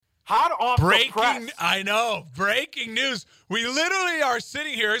Hot off the press. I know. Breaking news. We literally are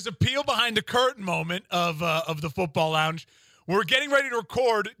sitting here as a peel behind the curtain moment of the football lounge. We're getting ready to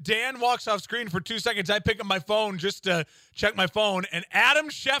record. Dan walks off screen for 2 seconds. I pick up my phone just to check my phone. And Adam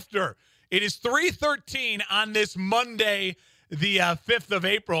Schefter, it is 3:13 on this Monday, the 5th of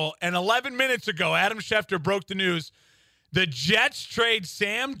April. And 11 minutes ago, Adam Schefter broke the news. The Jets trade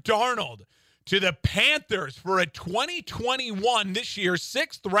Sam Darnold to the Panthers for a 2021, this year's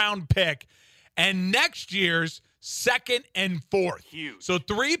 6th-round pick, and next year's 2nd and 4th. Huge. So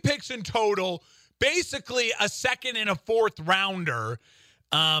 3 picks in total, basically a 2nd and a 4th rounder,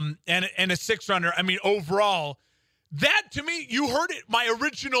 and a 6th rounder. I mean, overall, that to me, you heard it. My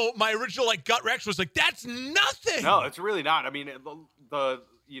original like gut reaction was like, that's nothing. No, it's really not. I mean, the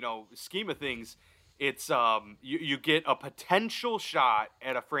scheme of things. It's you get a potential shot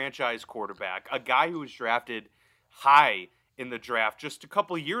at a franchise quarterback, a guy who was drafted high in the draft just a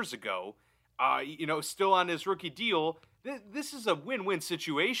couple of years ago, still on his rookie deal. This is a win-win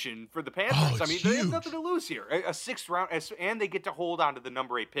situation for the Panthers. I mean, they have nothing to lose here. A 6th round, and they get to hold on to the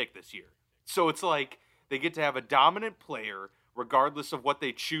number 8 pick this year. So it's like they get to have a dominant player regardless of what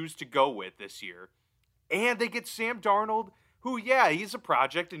they choose to go with this year. And they get Sam Darnold, who, yeah, he's a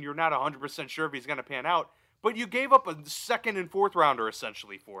project, and you're not 100% sure if he's going to pan out, but you gave up a 2nd and 4th rounder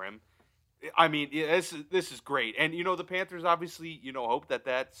essentially for him. I mean, this is great. And, the Panthers obviously, hope that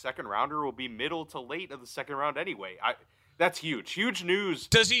 2nd rounder will be middle to late of the 2nd round anyway. That's huge. Huge news.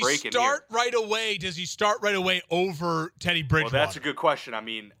 Does he start right away? Does he start right away over Teddy Bridgewater? Well, that's a good question. I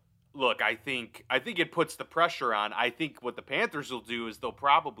mean, look, I think it puts the pressure on. I think what the Panthers will do is they'll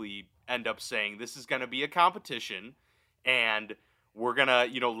probably end up saying this is going to be a competition, and we're going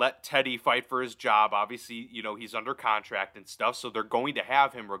to, let Teddy fight for his job. Obviously, he's under contract and stuff, so they're going to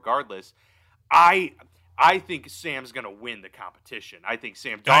have him regardless. I think Sam's going to win the competition. I think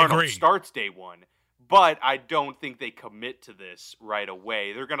Sam Darnold starts day one, but I don't think they commit to this right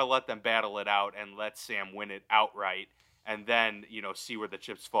away. They're going to let them battle it out and let Sam win it outright, and then, see where the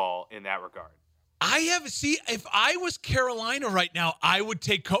chips fall in that regard. If I was Carolina right now, I would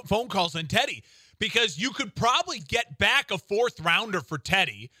take phone calls on Teddy, because you could probably get back a 4th rounder for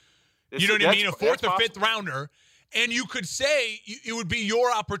Teddy. You know what I mean? A 4th or 5th rounder. And you could say it would be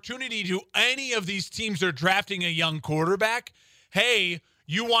your opportunity to any of these teams that are drafting a young quarterback. Hey,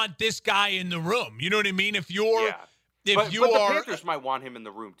 you want this guy in the room. You know what I mean? But the Panthers might want him in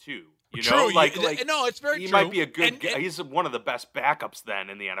the room too. True. No, it's very true. He might be a good guy. He's one of the best backups then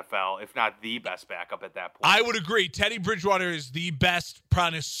in the NFL, if not the best backup at that point. I would agree. Teddy Bridgewater is the best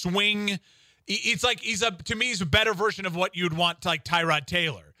kind of swing. It's like he's a better version of what you'd want, like Tyrod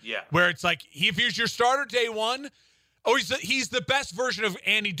Taylor. Yeah. Where it's like, if he's your starter day one, he's the best version of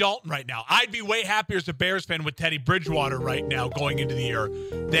Andy Dalton right now. I'd be way happier as a Bears fan with Teddy Bridgewater right now going into the year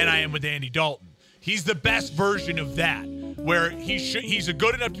than I am with Andy Dalton. He's the best version of that, where he's a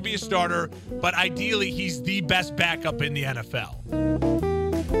good enough to be a starter, but ideally he's the best backup in the NFL.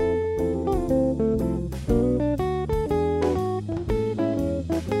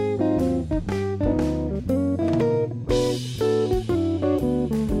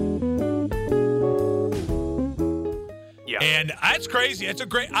 And that's crazy. It's a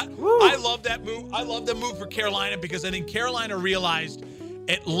great. I love that move. I love the move for Carolina, because I think Carolina realized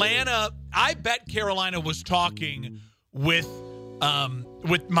Atlanta. I bet Carolina was talking with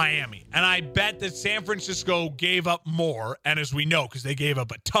Miami, and I bet that San Francisco gave up more. And as we know, because they gave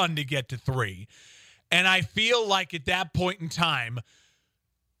up a ton to get to 3, and I feel like at that point in time,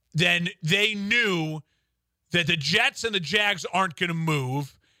 then they knew that the Jets and the Jags aren't going to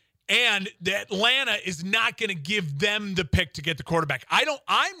move. And that Atlanta is not going to give them the pick to get the quarterback.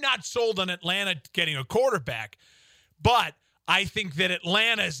 I'm not sold on Atlanta getting a quarterback, but I think that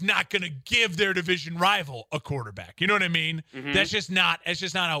Atlanta is not going to give their division rival a quarterback. You know what I mean? Mm-hmm. That's just not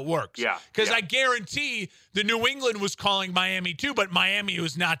how it works. Yeah. Because I guarantee the New England was calling Miami too, but Miami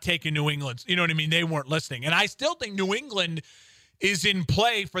was not taking New England. You know what I mean? They weren't listening. And I still think New England is in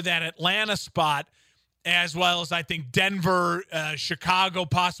play for that Atlanta spot, as well as I think Denver, Chicago,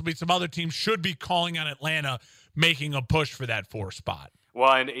 possibly some other teams should be calling on Atlanta, making a push for that 4 spot.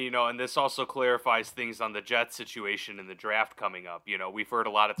 Well, and this also clarifies things on the Jets situation in the draft coming up. We've heard a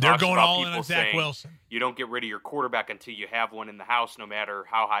lot of talks about people saying Wilson. You don't get rid of your quarterback until you have one in the house, no matter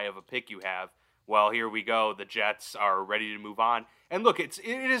how high of a pick you have. Well, here we go. The Jets are ready to move on. And look, it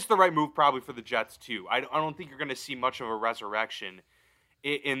is the right move probably for the Jets too. I don't think you're going to see much of a resurrection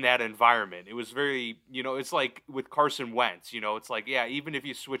in that environment. It was very, it's like with Carson Wentz, it's like, yeah, even if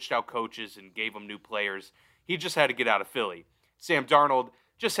you switched out coaches and gave him new players, he just had to get out of Philly. Sam Darnold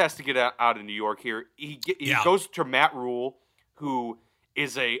just has to get out of New York here. He goes to Matt Rule, who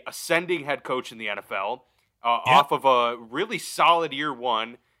is a ascending head coach in the NFL Yep. off of a really solid year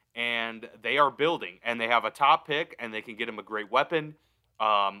one, and they are building, and they have a top pick, and they can get him a great weapon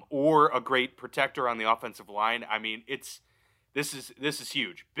or a great protector on the offensive line. I mean, this is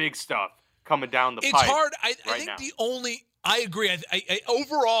huge, big stuff coming down the It's pipe. hard. I right think now. I agree.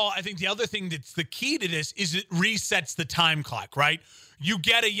 Overall, I think the other thing that's the key to this is it resets the time clock, right? You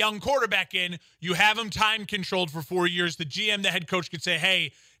get a young quarterback in, you have him time controlled for 4 years. The GM, the head coach could say,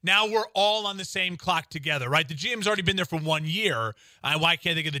 hey, now we're all on the same clock together, right? The GM's already been there for 1 year. Why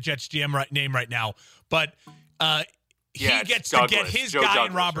can't I think of the Jets GM name right now? But he gets to get his Joe guy Douglas,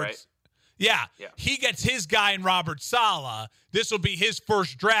 in Roberts. right? Yeah, he gets his guy in Robert Saleh. This will be his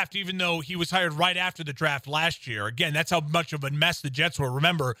first draft, even though he was hired right after the draft last year. Again, that's how much of a mess the Jets were.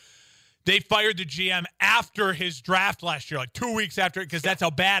 Remember, they fired the GM after his draft last year, like 2 weeks after it, because that's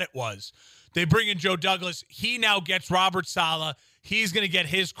how bad it was. They bring in Joe Douglas. He now gets Robert Saleh. He's going to get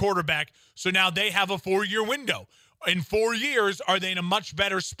his quarterback. So now they have a 4-year window. In 4 years, are they in a much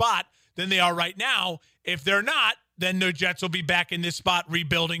better spot than they are right now? If they're not, then the Jets will be back in this spot,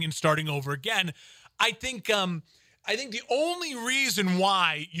 rebuilding and starting over again. I think the only reason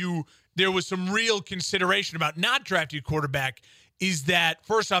why there was some real consideration about not drafting a quarterback is that,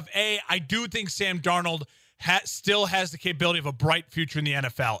 first off, I do think Sam Darnold still has the capability of a bright future in the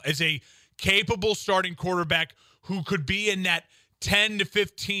NFL as a capable starting quarterback who could be in that 10 to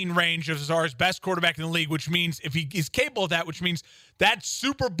 15 range as our best quarterback in the league, which means if he is capable of that, which means that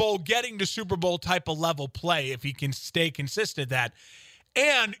Super Bowl, getting to Super Bowl type of level play, if he can stay consistent at that.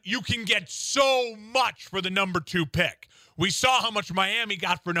 And you can get so much for the number 2 pick. We saw how much Miami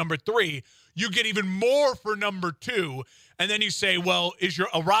got for number 3. You get even more for number 2. And then you say, well, is your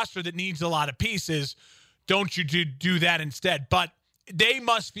a roster that needs a lot of pieces? Don't you do that instead? But they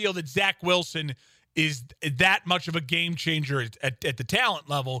must feel that Zach Wilson is that much of a game changer at the talent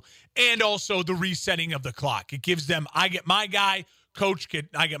level, and also the resetting of the clock. It gives them, I get my guy,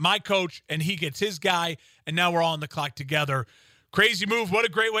 I get my coach, and he gets his guy, and now we're all on the clock together. Crazy move. What a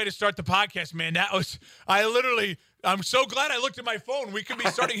great way to start the podcast, man. I'm so glad I looked at my phone. We could be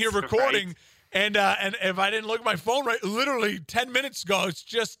starting here recording. Right. And if I didn't look at my phone right, literally 10 minutes ago, it's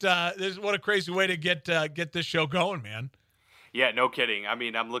just what a crazy way to get this show going, man. Yeah, no kidding. I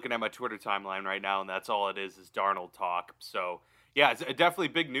mean, I'm looking at my Twitter timeline right now, and that's all it is Darnold talk. So, yeah, it's definitely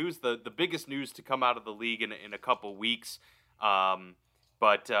big news. The biggest news to come out of the league in a couple weeks.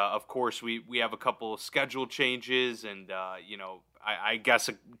 But of course, we have a couple of schedule changes, and I guess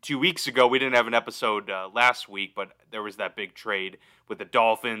 2 weeks ago we didn't have an episode last week, but there was that big trade with the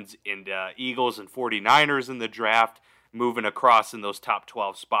Dolphins and Eagles and 49ers in the draft, moving across in those top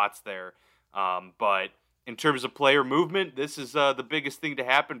 12 spots there. But in terms of player movement, this is the biggest thing to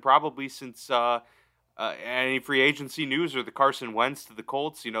happen probably since any free agency news or the Carson Wentz to the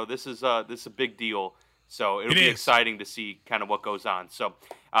Colts. This is a big deal. So it'll be exciting to see kind of what goes on. So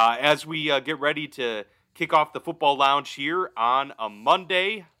as we get ready to kick off the Football Lounge here on a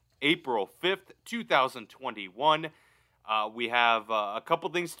Monday, April 5th, 2021, we have a couple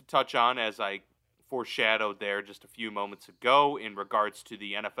things to touch on, as I foreshadowed there just a few moments ago, in regards to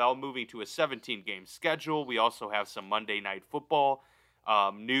the NFL moving to a 17-game schedule. We also have some Monday Night Football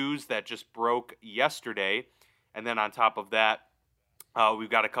news that just broke yesterday. And then on top of that, we've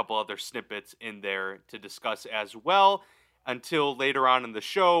got a couple other snippets in there to discuss as well. Until later on in the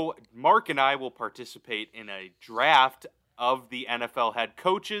show, Mark and I will participate in a draft of the NFL head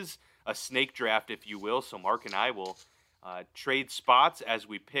coaches, a snake draft, if you will. So Mark and I will trade spots as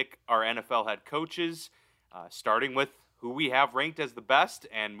we pick our NFL head coaches, starting with who we have ranked as the best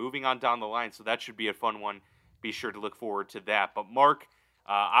and moving on down the line. So that should be a fun one. Be sure to look forward to that. But Mark,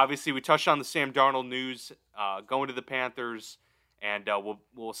 obviously we touched on the Sam Darnold news, going to the Panthers, and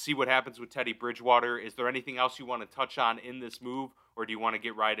we'll see what happens with Teddy Bridgewater. Is there anything else you want to touch on in this move, or do you want to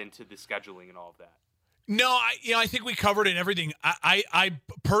get right into the scheduling and all of that? No, I think we covered it, everything. I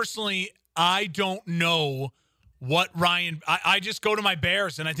personally, I don't know what Ryan. I just go to my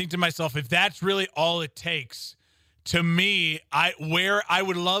Bears, and I think to myself, if that's really all it takes, to me, where I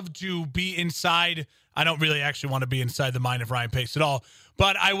would love to be inside. I don't really actually want to be inside the mind of Ryan Pace at all.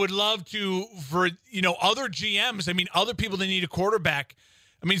 But I would love to, for other GMs, other people that need a quarterback.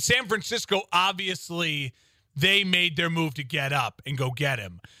 San Francisco, obviously, they made their move to get up and go get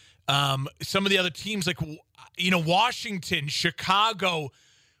him. Some of the other teams, like, Washington, Chicago,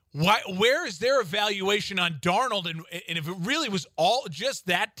 where is their evaluation on Darnold? And if it really was all just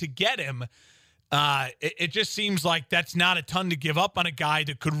that to get him, it just seems like that's not a ton to give up on a guy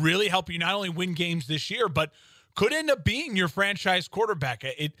that could really help you not only win games this year, but could end up being your franchise quarterback.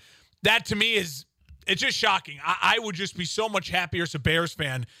 That to me is It's just shocking. I would just be so much happier as a Bears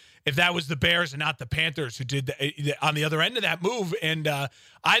fan if that was the Bears and not the Panthers who did on the other end of that move. And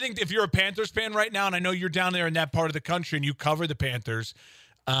I think if you're a Panthers fan right now, and I know you're down there in that part of the country and you cover the Panthers,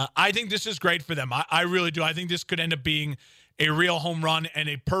 I think this is great for them. I really do. I think this could end up being a real home run and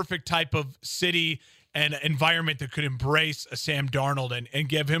a perfect type of city and environment that could embrace a Sam Darnold and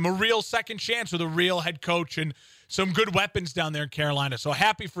give him a real second chance with a real head coach and some good weapons down there in Carolina. So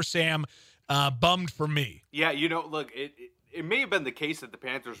happy for Sam, bummed for me. Yeah, look, it may have been the case that the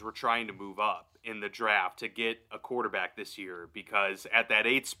Panthers were trying to move up in the draft to get a quarterback this year, because at that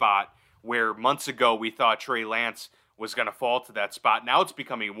 8th spot, where months ago we thought Trey Lance was going to fall to that spot, now it's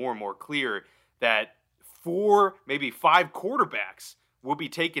becoming more and more clear that 4, maybe 5 quarterbacks will be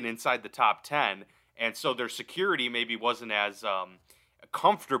taken inside the top 10, and so their security maybe wasn't as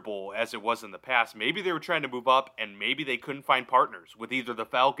comfortable as it was in the past. Maybe they were trying to move up, and maybe they couldn't find partners with either the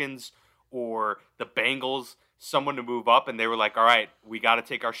Falcons or the Bengals, someone to move up, and they were like, all right, we got to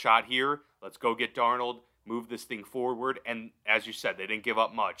take our shot here. Let's go get Darnold, move this thing forward. And as you said, they didn't give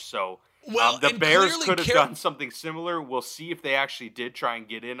up much. So the Bears could have done something similar. We'll see if they actually did try and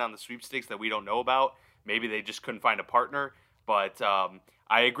get in on the sweepstakes that we don't know about. Maybe they just couldn't find a partner. But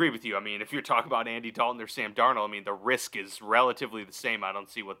I agree with you. I mean, if you're talking about Andy Dalton or Sam Darnold, I mean, the risk is relatively the same. I don't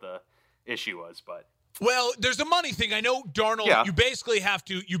see what the issue was, but... Well, there's a money thing. I know Darnold, yeah. You basically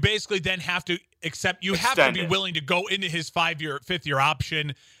then have to accept, you have to be willing to go into his 5th year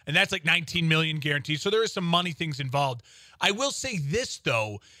option, and that's like $19 million guaranteed. So there is some money things involved. I will say this,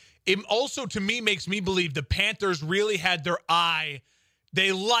 though. It also, to me, makes me believe the Panthers really had their eye.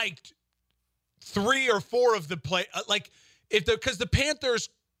 They liked 3 or 4 of the play. Because the Panthers,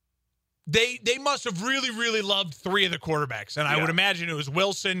 they must have really, really loved 3 of the quarterbacks. And I would imagine it was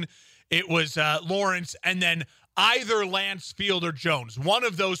Wilson, it was Lawrence, and then either Lance, Field, or Jones. One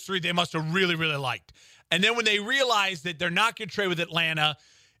of those 3 they must have really, really liked. And then when they realized that they're not going to trade with Atlanta,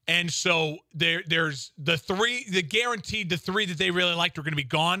 and so there's the 3 that they really liked are going to be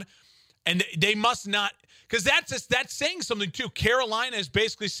gone, and they must not, because that's saying something too. Carolina is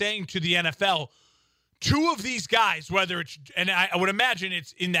basically saying to the NFL, 2 of these guys, whether it's, and I would imagine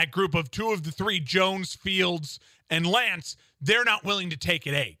it's in that group of 2 of the 3, Jones, Fields, and Lance, they're not willing to take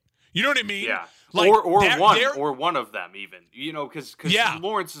at 8. You know what I mean? Yeah. Or one of them even. Because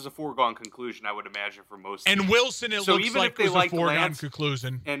Lawrence is a foregone conclusion, I would imagine, for most teams. And Wilson, it looks even like if they was a foregone Lance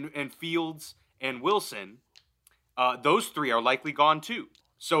conclusion. And Fields and Wilson, those 3 are likely gone too.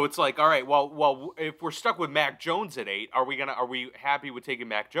 So it's like, all right, well, if we're stuck with Mac Jones at 8, are we happy with taking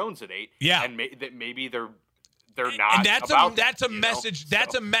Mac Jones at 8? Yeah. And maybe they're not. And that's a message.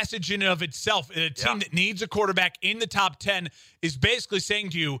 That's a message in and of itself. A team that needs a quarterback in the top 10 is basically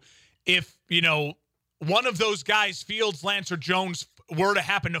saying to you, if, one of those guys, Fields, Lance, or Jones, were to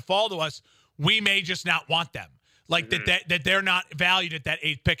happen to fall to us, we may just not want them. Like that they're not valued at that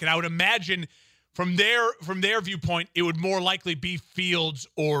 8th pick. And I would imagine from their viewpoint, it would more likely be Fields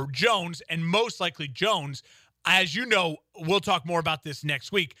or Jones, and most likely Jones. As you know, we'll talk more about this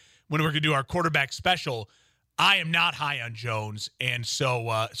next week when we're going to do our quarterback special. I am not high on Jones, and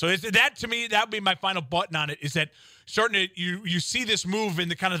so that, to me, that would be my final button on it, is that starting to you see this move and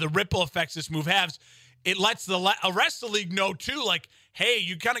the kind of the ripple effects this move has. It lets the rest of the league know too, like, hey,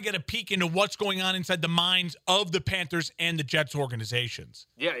 you kind of get a peek into what's going on inside the minds of the Panthers and the Jets organizations.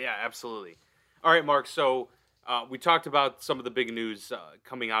 Yeah, absolutely. All right, Mark. So we talked about some of the big news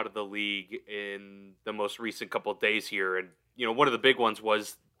coming out of the league in the most recent couple of days here, and one of the big ones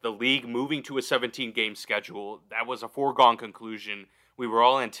was the league moving to a 17-game schedule. That was a foregone conclusion. We were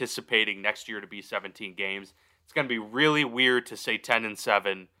all anticipating next year to be 17 games. It's going to be really weird to say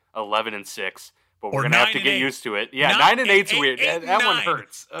 10-7, 11-6, but we're going to have to get used to it. Yeah, 9-8's weird. That one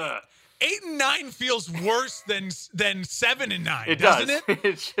hurts. 8-9 feels worse than 7-9. It doesn't does. It?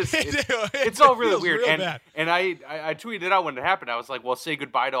 It's just it's all really weird. Real bad. And I tweeted out when it happened. I was like, well, say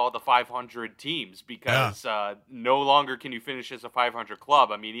goodbye to all the 500 teams, because no longer can you finish as a 500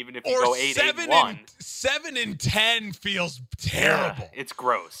 club. I mean, even if you go 8-1, 7-10 feels terrible. Yeah, it's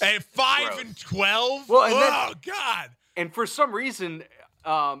gross. And 5-12. Well, God. And for some reason,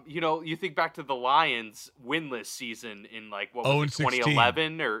 you think back to the Lions winless season in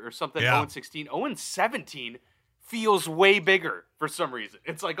 2011 or something, 0-16, 0-17 feels way bigger for some reason.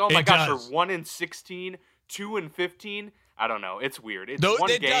 It's like, oh my gosh, they're 1-16, 2-15. I don't know. It's weird. It's one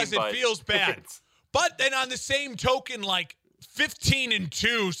game, it feels bad. But then on the same token,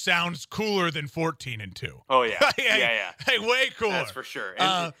 15-2 sounds cooler than 14-2. Oh yeah, yeah. Hey, way cooler. That's for sure.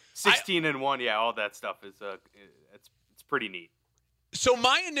 And 16-1, all that stuff is it's pretty neat. So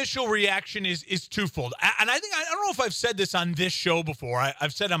my initial reaction is twofold. And I don't know if I've said this on this show before.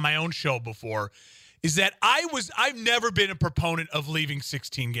 I've said on my own show before, is that I've never been a proponent of leaving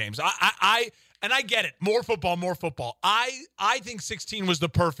 16 games. And I get it. More football, more football. I think 16 was the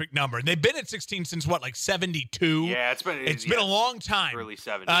perfect number. And they've been at 16 since what, like 72? Yeah, it's been a long time. Early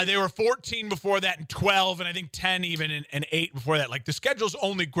 70s. They were 14 before that and 12 and I think 10 even and 8 before that. Like the schedule's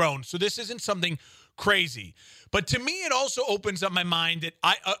only grown. So this isn't something crazy. But to me, it also opens up my mind that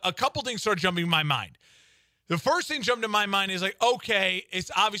a couple things start jumping in my mind. The first thing jumped in my mind is like, okay,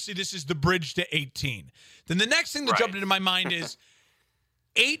 it's obviously this is the bridge to 18. Then the next thing that jumped into my mind is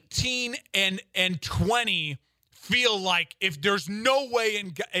 18 and 20 feel like if there's no way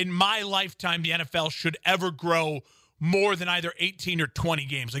in my lifetime the NFL should ever grow more than either 18 or 20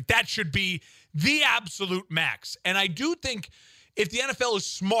 games. Like that should be the absolute max. And I do think if the NFL is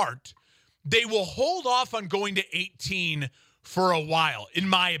smart, they will hold off on going to 18 for a while, in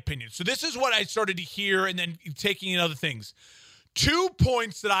my opinion. So this is what I started to hear and then taking in other things. 2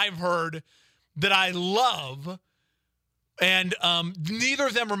 points that I've heard that I love, and neither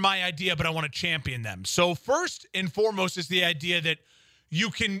of them are my idea, but I want to champion them. So first and foremost is the idea that you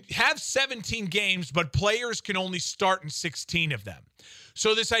can have 17 games, but players can only start in 16 of them.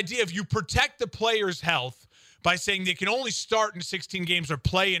 So this idea of you protect the player's health by saying they can only start in 16 games or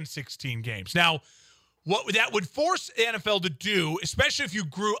play in 16 games. Now, what that would force the NFL to do, especially if you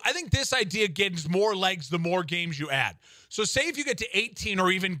grew, I think this idea gains more legs the more games you add. So say if you get to 18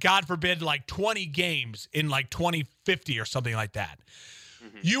 or even, God forbid, like 20 games in like 2050 or something like that,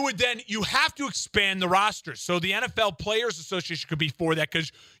 you have to expand the rosters. So the NFL Players Association could be for that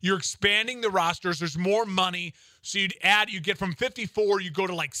because you're expanding the rosters. There's more money. So you get from 54, you go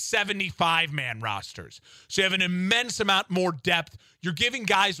to like 75-man rosters. So you have an immense amount more depth. You're giving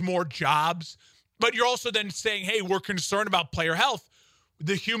guys more jobs. But you're also then saying, hey, we're concerned about player health.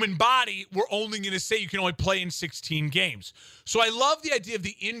 The human body, we're only going to say you can only play in 16 games. So I love the idea of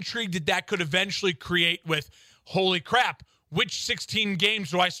the intrigue that could eventually create with, holy crap, which 16 games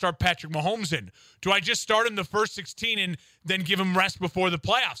do I start Patrick Mahomes in? Do I just start him the first 16 and then give him rest before the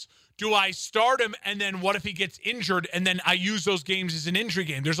playoffs? Do I start him and then what if he gets injured and then I use those games as an injury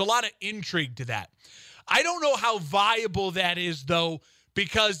game? There's a lot of intrigue to that. I don't know how viable that is, though,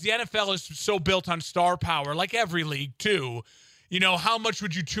 because the NFL is so built on star power, like every league too. You know, how much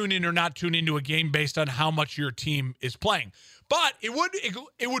would you tune in or not tune into a game based on how much your team is playing? But it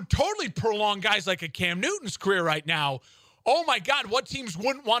would totally prolong guys like a Cam Newton's career right now. Oh my God, what teams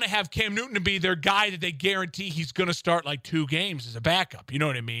wouldn't want to have Cam Newton to be their guy that they guarantee he's going to start like 2 games as a backup? You know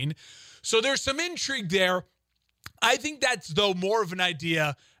what I mean? So there's some intrigue there. I think that's, though, more of an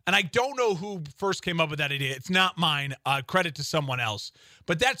idea. And I don't know who first came up with that idea. It's not mine. Credit to someone else.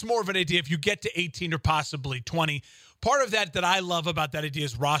 But that's more of an idea if you get to 18 or possibly 20. Part of that I love about that idea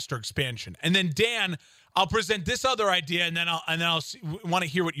is roster expansion. And then, Dan, I'll present this other idea, and then I'll want to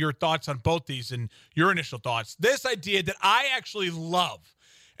hear what your thoughts on both these and your initial thoughts. This idea that I actually love,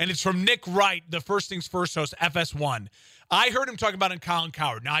 and it's from Nick Wright, the First Things First host, FS1. I heard him talk about it in Colin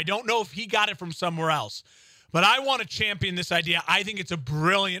Cowherd. Now, I don't know if he got it from somewhere else, but I want to champion this idea. I think it's a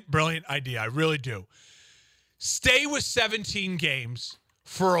brilliant, brilliant idea. I really do. Stay with 17 games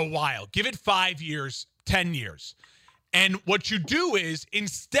for a while. Give it 5 years, 10 years. And what you do is,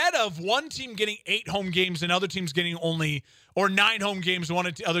 instead of one team getting 8 home games and other teams getting or 9 home games and one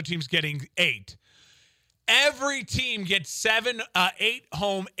of the other teams getting 8, every team gets 8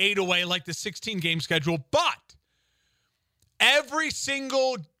 home, 8 away, like the 16-game schedule. But every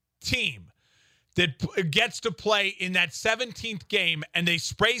single team that gets to play in that 17th game, and they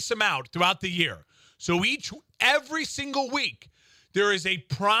space them out throughout the year. So every single week, there is a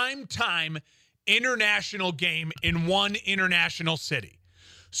prime time international game in one international city.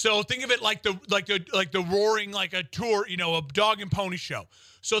 So think of it like the roaring, like a tour, a dog and pony show.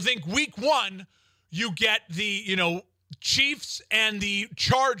 So think week 1, you get the, Chiefs and the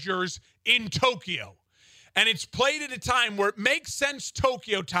Chargers in Tokyo. And it's played at a time where it makes sense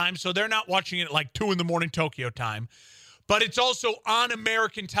Tokyo time, so they're not watching it at like 2 a.m. Tokyo time. But it's also on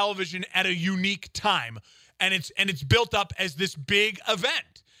American television at a unique time. And it's built up as this big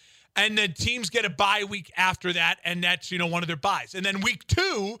event. And the teams get a bye week after that, and that's, one of their byes. And then week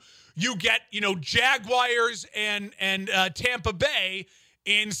 2, you get, Jaguars and Tampa Bay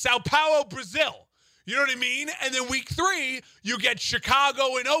in Sao Paulo, Brazil. You know what I mean? And then week 3, you get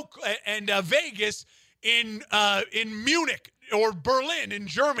Chicago and Vegas in Munich or Berlin in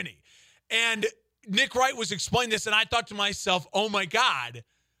Germany. And Nick Wright was explaining this, and I thought to myself, oh my God,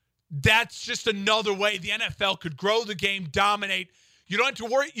 that's just another way the NFL could grow the game, dominate. You don't have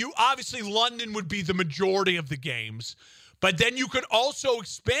to worry. Obviously, London would be the majority of the games, but then you could also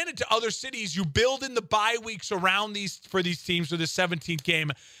expand it to other cities. You build in the bye weeks around for these teams for the 17th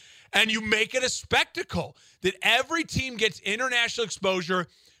game. and you make it a spectacle that every team gets international exposure.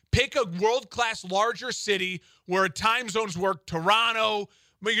 Pick a world-class larger city where time zones work. Toronto,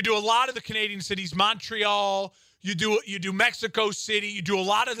 but you do a lot of the Canadian cities, Montreal, you do Mexico City, you do a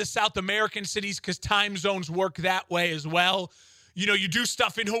lot of the South American cities because time zones work that way as well. You do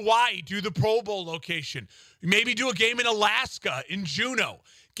stuff in Hawaii, do the Pro Bowl location. Maybe do a game in Alaska, in Juneau.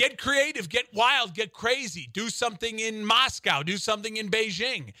 Get creative, get wild, get crazy. Do something in Moscow, do something in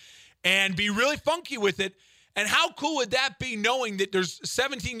Beijing, and be really funky with it. And how cool would that be, knowing that there's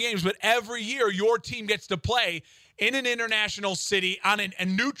 17 games, but every year your team gets to play in an international city on a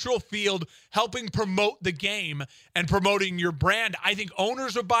neutral field, helping promote the game and promoting your brand? I think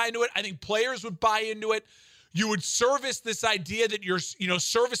owners would buy into it. I think players would buy into it. You would service this idea that you're,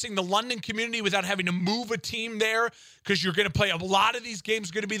 servicing the London community without having to move a team there, because you're going to play a lot of these games,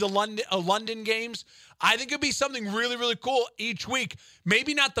 going to be the London games. I think it'd be something really, really cool each week.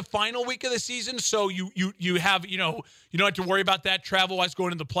 Maybe not the final week of the season, so you have, you don't have to worry about that travel-wise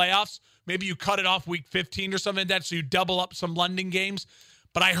going into the playoffs. Maybe you cut it off week 15 or something like that, so you double up some London games.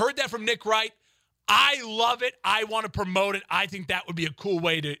 But I heard that from Nick Wright. I love it. I want to promote it. I think that would be a cool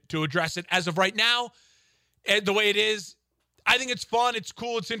way to address it. As of right now, and the way it is, I think it's fun, it's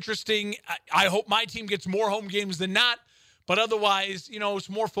cool, it's interesting. I hope my team gets more home games than not. But otherwise, it's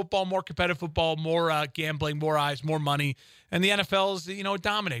more football, more competitive football, more gambling, more eyes, more money. And the NFL's, it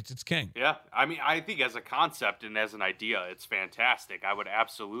dominates. It's king. Yeah. I mean, I think as a concept and as an idea, it's fantastic. I would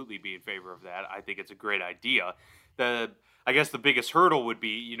absolutely be in favor of that. I think it's a great idea. I guess the biggest hurdle would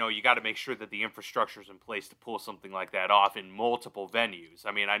be, you got to make sure that the infrastructure is in place to pull something like that off in multiple venues.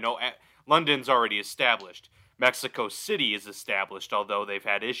 I mean, I know London's already established. Mexico City is established, although they've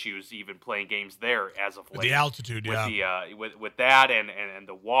had issues even playing games there as of late. The altitude, with that and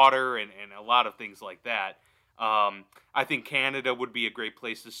the water and a lot of things like that. I think Canada would be a great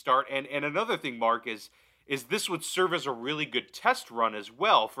place to start. And another thing, Mark, is this would serve as a really good test run as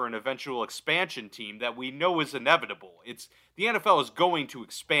well for an eventual expansion team that we know is inevitable. The NFL is going to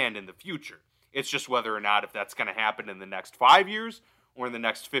expand in the future. It's just whether or not if that's going to happen in the next 5 years or in the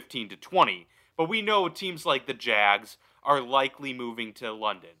next 15 to 20. But we know teams like the Jags are likely moving to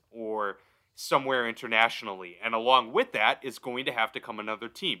London or somewhere internationally. And along with that is going to have to come another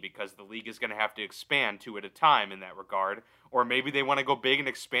team, because the league is going to have to expand 2 at a time in that regard. Or maybe they want to go big and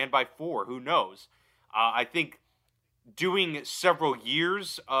expand by 4. Who knows? I think doing several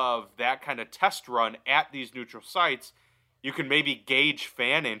years of that kind of test run at these neutral sites, you can maybe gauge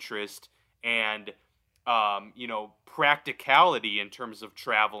fan interest and practicality in terms of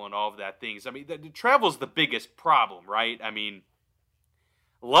travel and all of that things. I mean, the travel's the biggest problem, right? I mean,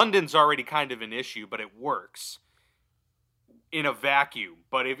 London's already kind of an issue, but it works in a vacuum.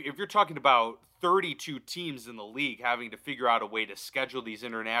 But if you're talking about 32 teams in the league having to figure out a way to schedule these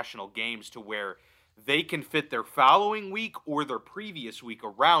international games to where they can fit their following week or their previous week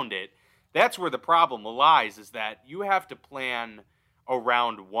around it, that's where the problem lies, is that you have to plan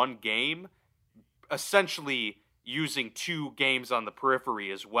around one game, essentially using 2 games on the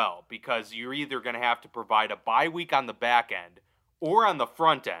periphery as well, because you're either going to have to provide a bye week on the back end or on the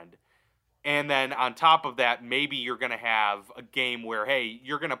front end. And then on top of that, maybe you're going to have a game where, hey,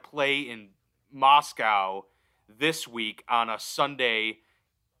 you're going to play in Moscow this week on a Sunday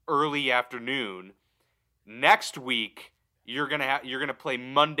early afternoon. Next week, you're gonna play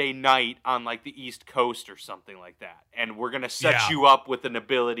Monday night on like the East Coast or something like that, and we're gonna set you up with an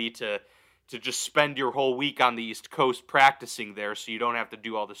ability to just spend your whole week on the East Coast practicing there, so you don't have to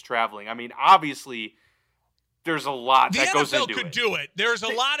do all this traveling. I mean, obviously, there's a lot that goes into it. The NFL could do it. There's a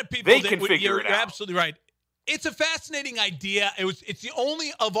lot of people that can figure it out. You're absolutely right. It's a fascinating idea. It's the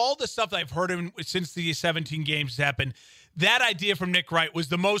only of all the stuff that I've heard of since the 17 games happened. That idea from Nick Wright was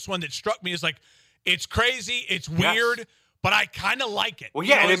the most one that struck me as like, it's crazy, it's weird, but I kind of like it. Well,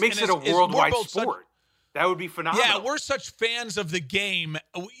 yeah, and it makes it a worldwide sport. That would be phenomenal. Yeah, we're such fans of the game,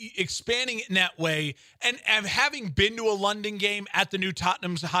 expanding it in that way. And having been to a London game at the new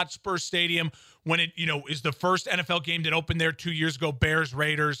Tottenham Hotspur Stadium when it, is the first NFL game that opened there 2 years ago,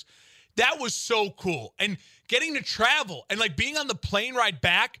 Bears-Raiders, that was so cool. And getting to travel and like being on the plane ride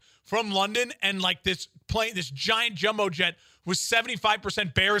back from London and like this giant jumbo jet with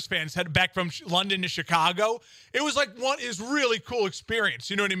 75% Bears fans headed back from London to Chicago. It was like really cool experience.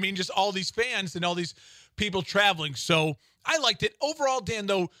 You know what I mean? Just all these fans and all these people traveling. So I liked it. Overall, Dan,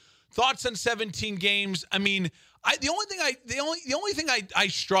 though, thoughts on 17 games. I mean, the only thing I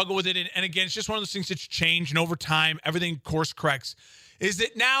struggle with it, and again, it's just one of those things that's changed, and over time, everything course corrects, is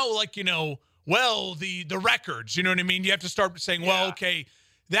that now, like, the records, you know what I mean? You have to start saying, well, okay,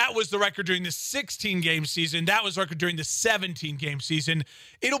 That was the record during the 16-game season. That was the record during the 17-game season.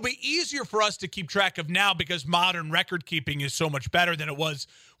 It'll be easier for us to keep track of now because modern record keeping is so much better than it was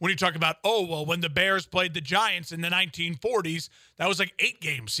when you talk about, when the Bears played the Giants in the 1940s, that was like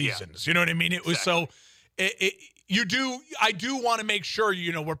 8-game seasons. Yeah. You know what I mean? It was so I do want to make sure,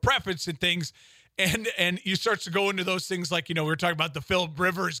 we're preferencing things. And you start to go into those things like, we were talking about the Phillip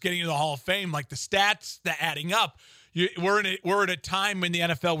Rivers getting into the Hall of Fame, like the stats, the adding up. We're at a time in the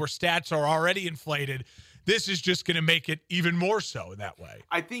NFL where stats are already inflated. This is just going to make it even more so in that way.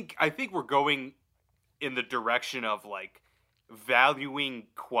 I think we're going in the direction of like valuing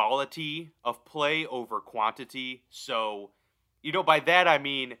quality of play over quantity. So, by that I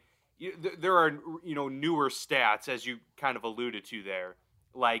mean there are newer stats, as you kind of alluded to there,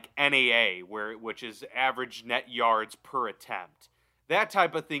 like NAA, which is average net yards per attempt. That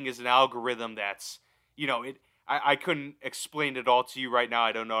type of thing is an algorithm that's I couldn't explain it all to you right now.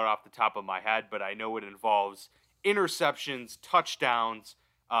 I don't know it off the top of my head, but I know it involves interceptions, touchdowns,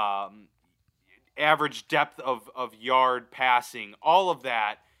 average depth of yard passing, all of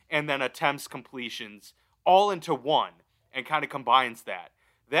that, and then attempts, completions, all into one, and kind of combines that.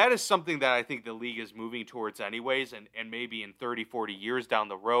 That is something that I think the league is moving towards anyways, and maybe in 30, 40 years down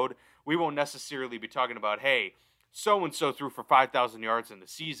the road, we won't necessarily be talking about, hey, so-and-so threw for 5,000 yards in the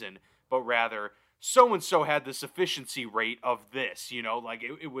season, but rather so-and-so had this efficiency rate of this,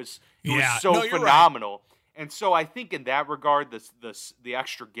 it was so phenomenal. Right. And so I think in that regard, the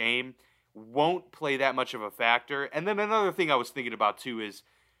extra game won't play that much of a factor. And then another thing I was thinking about too is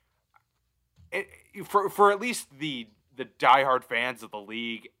for at least the diehard fans of the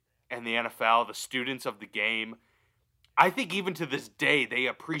league and the NFL, the students of the game, I think even to this day, they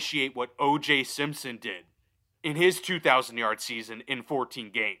appreciate what O.J. Simpson did in his 2,000-yard season in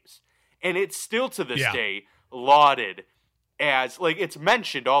 14 games. And it's still to this day lauded as, like, it's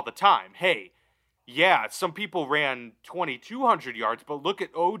mentioned all the time. Hey, some people ran 2,200 yards, but look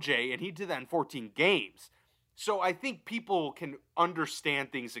at OJ, and he did that in 14 games. So I think people can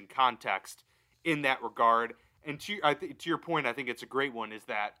understand things in context in that regard. And to your point, I think it's a great one, is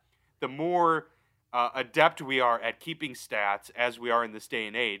that the more adept we are at keeping stats, as we are in this day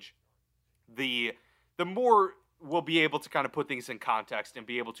and age, the more we'll be able to kind of put things in context and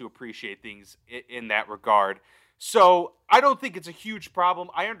be able to appreciate things in that regard. So I don't think it's a huge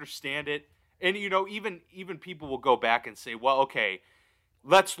problem. I understand it. And, even people will go back and say, well, okay,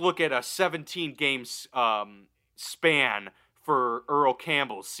 let's look at a 17-game span for Earl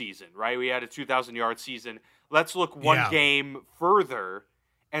Campbell's season, right? We had a 2,000-yard season. Let's look one game further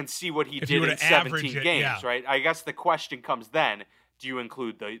and see what he did in 17 games, right? I guess the question comes then, do you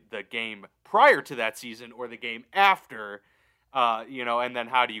include the game prior to that season or the game after, and then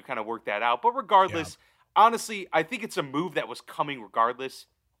how do you kind of work that out? But regardless, honestly, I think it's a move that was coming regardless.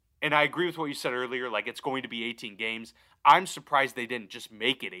 And I agree with what you said earlier, like it's going to be 18 games. I'm surprised they didn't just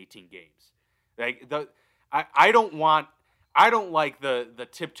make it 18 games. Like I don't like the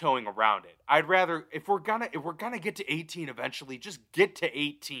tiptoeing around it. I'd rather, if we're gonna get to 18 eventually, just get to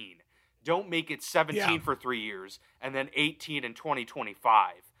 18. Don't make it 17 for 3 years and then 18 in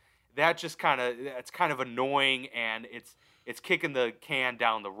 2025. That's kind of annoying, and it's kicking the can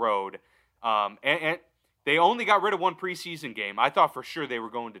down the road. And they only got rid of one preseason game. I thought for sure they were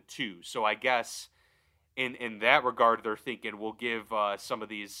going to 2. So I guess in that regard, they're thinking we'll give some of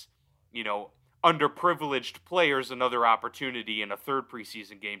these, underprivileged players another opportunity in a third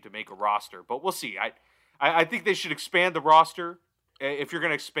preseason game to make a roster. But we'll see. I think they should expand the roster. If you're going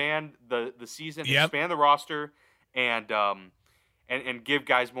to expand the season, expand the roster and give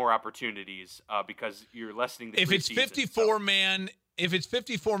guys more opportunities because you're lessening the If it's 54-man, if it's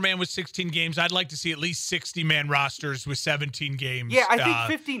 54-man with 16 games, I'd like to see at least 60-man rosters with 17 games. Yeah, I think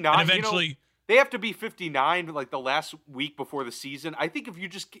 59. And eventually, they have to be 59 like the last week before the season. I think if you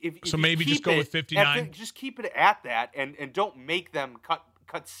just go with 59. Just keep it at that and don't make them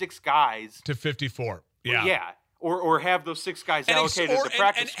cut 6 guys to 54. Yeah. Yeah. Or have those 6 guys allocated to the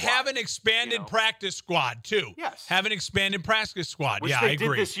practice squad. And have an expanded practice squad, too. Yes. Have an expanded practice squad. Which I they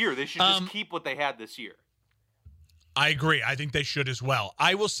agree. did this year. They should just keep what they had this year. I agree. I think they should as well.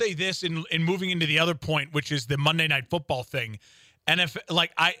 I will say this in moving into the other point, which is the Monday Night Football thing. What makes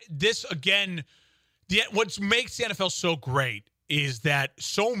the NFL so great is that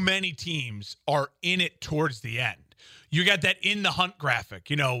so many teams are in it towards the end. You got that in the hunt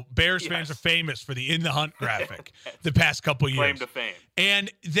graphic. Bears fans are famous for the in the hunt graphic the past couple years. Claim to fame. And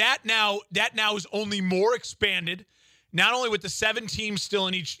that now is only more expanded. Not only with the 7 teams still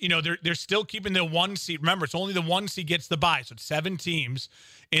in each, they're still keeping the 1 seed. Remember, it's only the 1 seed gets the bye. So it's 7 teams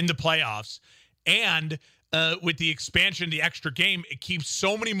in the playoffs. And with the expansion, the extra game, it keeps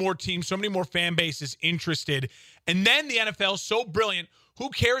so many more teams, so many more fan bases interested. And then the NFL is so brilliant. Who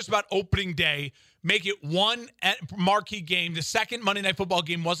cares about opening day? Make it one marquee game. The second Monday Night Football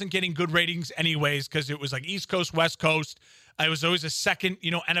game wasn't getting good ratings anyways because it was like East Coast, West Coast. It was always a second,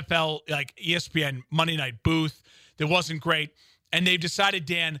 NFL, like ESPN Monday Night booth that wasn't great. And they've decided,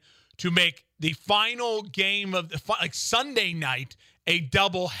 Dan, to make the final game of the Sunday night a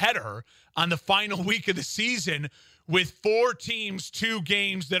doubleheader on the final week of the season with 4 teams, 2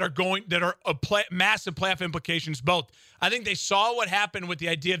 games that are massive playoff implications both. I think they saw what happened with the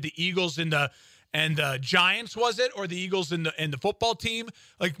idea of the Eagles and the Giants, was it? Or the Eagles and the football team?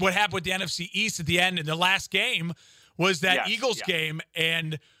 Like what happened with the NFC East at the end in the last game was that Eagles game,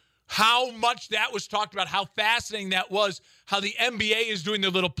 and how much that was talked about, how fascinating that was, how the NBA is doing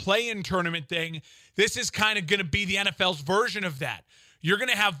their little play-in tournament thing. This is kind of going to be the NFL's version of that. You're going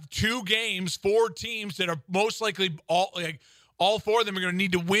to have 2 games, 4 teams that are most likely all 4 of them are going to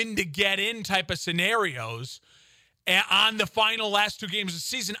need to win to get in type of scenarios. And on the final last 2 games of the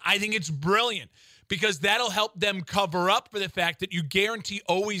season, I think it's brilliant because that'll help them cover up for the fact that you guarantee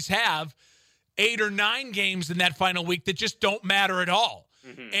always have 8 or 9 games in that final week that just don't matter at all.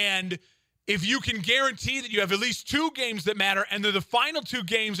 Mm-hmm. And if you can guarantee that you have at least 2 games that matter, and they're the final 2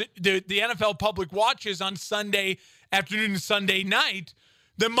 games that the NFL public watches on Sunday afternoon and Sunday night,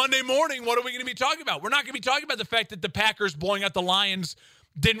 then Monday morning, what are we going to be talking about? We're not going to be talking about the fact that the Packers blowing out the Lions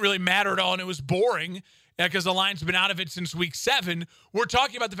didn't really matter at all, and it was boring because the Lions have been out of it since week 7. We're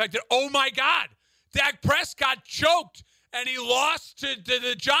talking about the fact that, oh my God, Dak Prescott choked and he lost to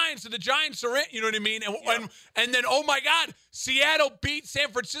the Giants, and the Giants are in, you know what I mean? And then, oh my God, Seattle beat San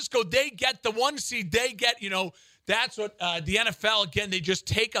Francisco. They get the 1 seed. They get, that's what the NFL, again, they just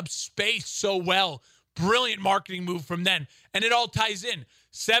take up space so well. Brilliant marketing move from them. And it all ties in.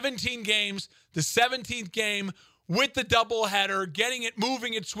 17 games, the 17th game with the doubleheader, getting it,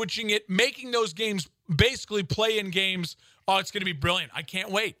 moving it, switching it, making those games basically play-in games. Oh, it's going to be brilliant. I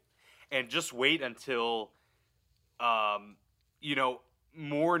can't wait. And just wait until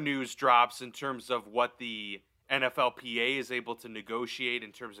more news drops in terms of what the NFLPA is able to negotiate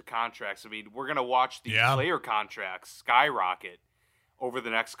in terms of contracts. I mean, we're going to watch these player contracts skyrocket over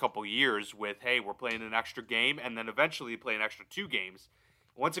the next couple years with, hey, we're playing an extra game, and then eventually play an extra 2 games.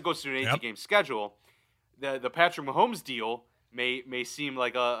 Once it goes to an 18-game schedule, the Patrick Mahomes deal may seem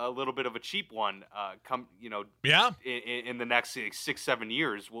like a little bit of a cheap one. In the next 6-7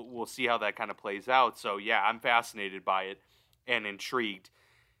 years, we'll see how that kind of plays out. So yeah, I'm fascinated by it and intrigued.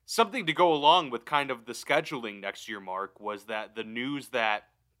 Something to go along with kind of the scheduling next year, Mark, was that the news that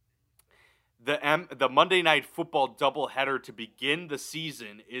the Monday Night Football doubleheader to begin the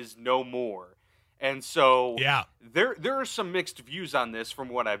season is no more. And so there are some mixed views on this from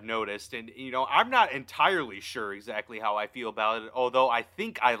what I've noticed. And, I'm not entirely sure exactly how I feel about it, although I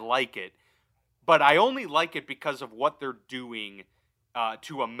think I like it. But I only like it because of what they're doing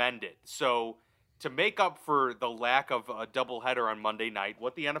to amend it. So to make up for the lack of a doubleheader on Monday night,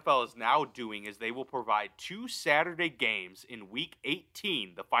 what the NFL is now doing is they will provide 2 Saturday games in Week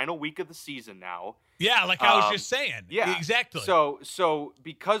 18, the final week of the season now. Yeah, like I was just saying. Yeah, exactly. So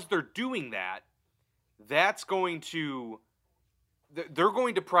because they're doing that, they're going to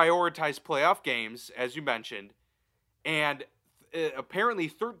prioritize playoff games, as you mentioned, and apparently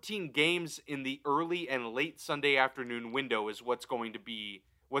 13 games in the early and late Sunday afternoon window is what's going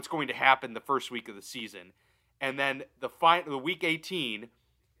to happen the first week of the season. And then the week 18,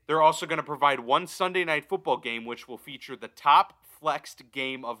 they're also going to provide 1 Sunday night football game, which will feature the top flexed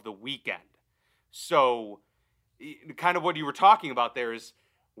game of the weekend. So kind of what you were talking about there is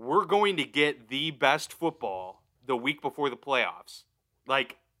we're going to get the best football the week before the playoffs,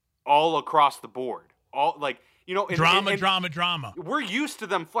 like all across the board. All like, drama. We're used to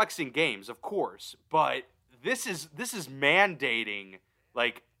them flexing games, of course, but this is mandating,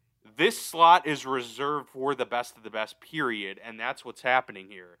 like, this slot is reserved for the best of the best, period, and that's what's happening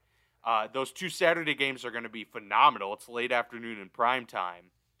here. Those 2 Saturday games are going to be phenomenal. It's late afternoon in prime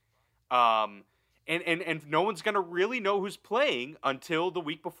time. And no one's going to really know who's playing until the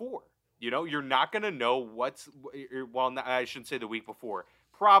week before. You're not going to know I shouldn't say the week before.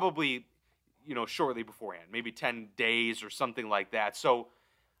 Probably, shortly beforehand, maybe 10 days or something like that. So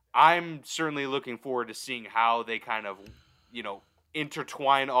I'm certainly looking forward to seeing how they kind of,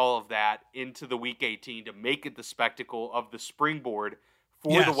 intertwine all of that into the Week 18 to make it the spectacle of the springboard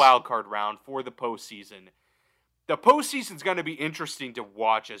for the wild card round, for the postseason. The postseason's going to be interesting to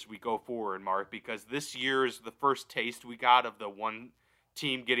watch as we go forward, Mark, because this year is the first taste we got of the one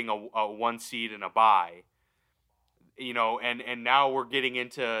team getting a 1 seed and a bye. And now we're getting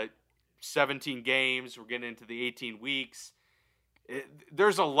into 17 games. We're getting into the 18 weeks.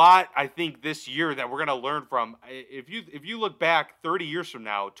 There's a lot, I think, this year that we're going to learn from. If you look back 30 years from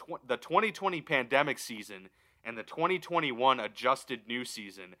now, the 2020 pandemic season and the 2021 adjusted new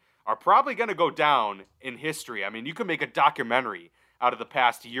season are probably going to go down in history. I mean, you can make a documentary out of the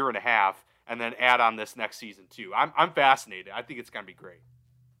past year and a half and then add on this next season too. I'm fascinated. I think it's going to be great.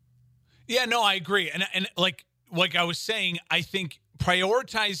 Yeah, no, I agree. And like I was saying, I think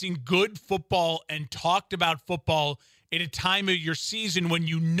prioritizing good football and talked about football at a time of your season when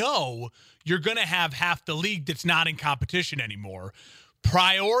you know you're going to have half the league that's not in competition anymore.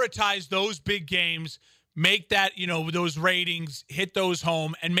 Prioritize those big games, make that, those ratings, hit those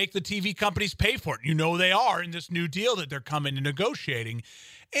home, and make the TV companies pay for it. They are in this new deal that they're coming and negotiating.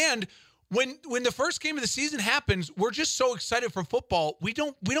 And when the first game of the season happens, we're just so excited for football. We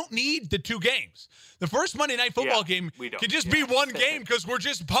don't need the two games. The first Monday Night Football game can just be one game because we're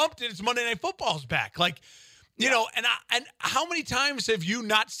just pumped and it's Monday Night Football's back. And how many times have you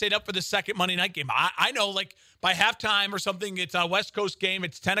not stayed up for the second Monday night game? I know, like, by halftime or something, it's a West Coast game.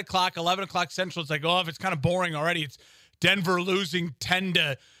 It's 10 o'clock, 11 o'clock Central. It's like, if it's kind of boring already. It's Denver losing 10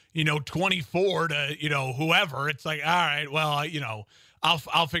 to, 24 to, whoever. It's like, all right, well,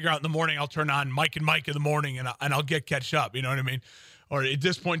 I'll figure out in the morning. I'll turn on Mike and Mike in the morning and I'll catch up. You know what I mean? Or at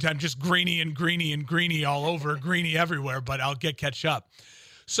this point in time, just Greeny all over, Greeny everywhere, but I'll catch up.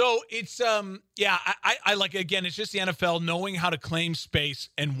 So it's, I like, again, it's just the NFL knowing how to claim space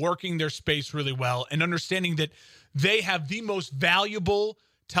and working their space really well and understanding that they have the most valuable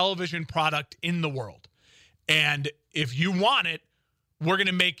television product in the world. And if you want it, we're going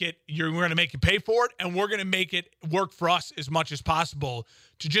to make it, we're going to make you pay for it, and we're going to make it work for us as much as possible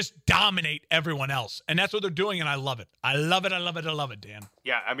to just dominate everyone else. And that's what they're doing, and I love it. I love it, Dan.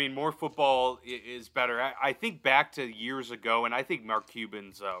 Yeah, I mean, more football is better. I think back to years ago, and I think Mark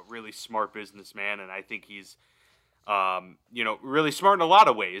Cuban's a really smart businessman, and I think he's, really smart in a lot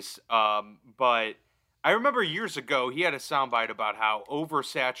of ways. But I remember years ago, he had a soundbite about how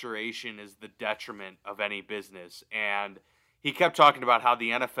oversaturation is the detriment of any business, and he kept talking about how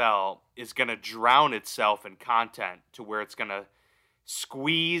the NFL is going to drown itself in content to where it's going to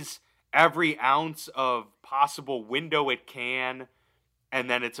squeeze every ounce of possible window it can, and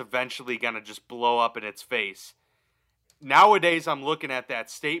then it's eventually going to just blow up in its face. Nowadays, I'm looking at that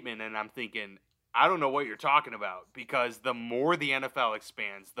statement and I'm thinking, I don't know what you're talking about, because the more the NFL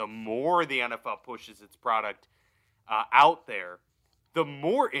expands, the more the NFL pushes its product out there, the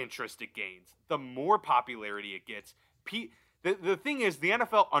more interest it gains, the more popularity it gets. The thing is, the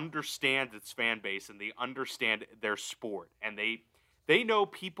NFL understands its fan base and they understand their sport, and they know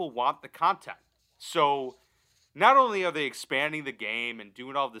people want the content. So not only are they expanding the game and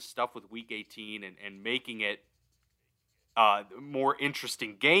doing all this stuff with Week 18 and making it more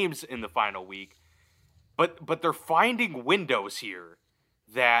interesting games in the final week, but they're finding windows here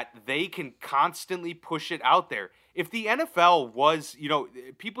that they can constantly push it out there. If the NFL was,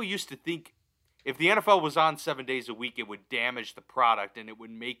 people used to think if the NFL was on 7 days a week, it would damage the product and it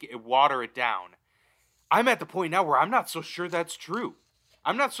would water it down. I'm at the point now where I'm not so sure that's true.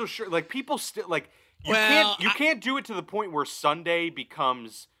 I'm not so sure. Like, people still, like, you can't do it to the point where Sunday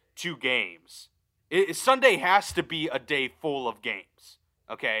becomes 2 games. Sunday has to be a day full of games,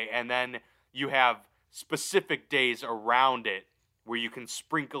 okay? And then you have specific days around it where you can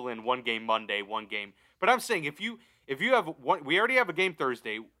sprinkle in one game Monday, one game. But I'm saying if you have one, we already have a game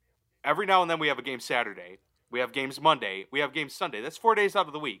Thursday. Every now and then we have a game Saturday. We have games Monday. We have games Sunday. That's 4 days out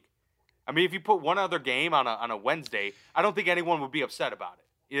of the week. I mean, if you put one other game on a Wednesday, I don't think anyone would be upset about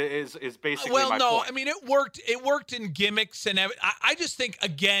it. Is basically my point. I mean, it worked. It worked in gimmicks and I just think,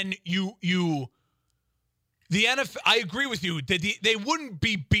 again, the NFL. I agree with you that they wouldn't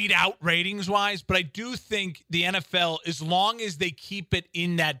be beat out ratings wise, but I do think the NFL, as long as they keep it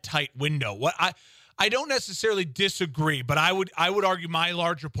in that tight window, I don't necessarily disagree, but I would argue my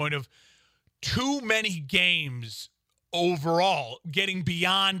larger point of too many games overall getting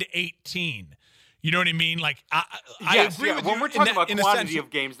beyond 18. You know what I mean? Like, I agree with you. When we're talking about quantity of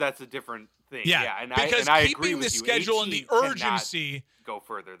games, that's a different thing. Yeah, and because I keeping agree with the schedule and the urgency go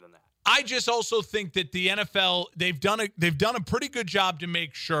further than that. I just also think that the NFL, they've done a pretty good job to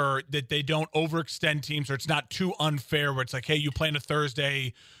make sure that they don't overextend teams, or it's not too unfair where it's like, hey, you play on a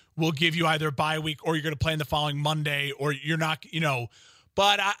Thursday, we'll give you either a bye week or you're going to play in the following Monday, or you're not,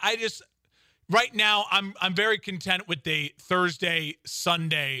 But I just right now I'm very content with the Thursday,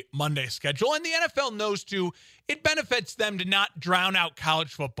 Sunday, Monday schedule, and the NFL knows too. It benefits them to not drown out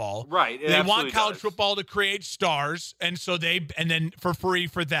college football. Right. They want college football to create stars, and so and then for free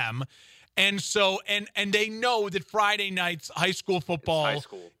for them. And so, and they know that Friday nights high school football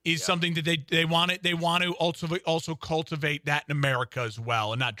is something that they want to also cultivate that in America as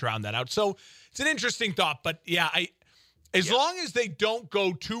well and not drown that out. So it's an interesting thought, but as long as they don't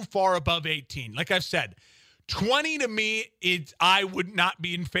go too far above 18, like I've said, 20 to me, I would not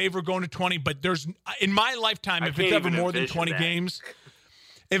be in favor of going to 20, but there's in my lifetime, if it's ever more than 20 games,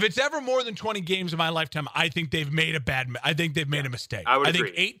 if it's ever more than 20 games in my lifetime, I think they've made a mistake. I think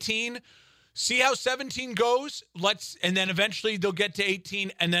agree. 18, see how 17 goes, and then eventually they'll get to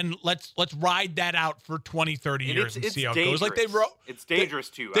 18, and then let's ride that out for 20, 30 years and see how it goes. Like it's dangerous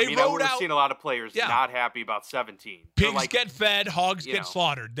too. We've seen a lot of players not happy about 17. Pigs get fed, hogs get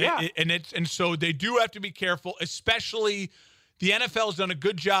slaughtered. And so they do have to be careful, especially the NFL's done a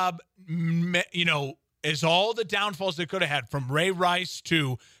good job, as all the downfalls they could have had, from Ray Rice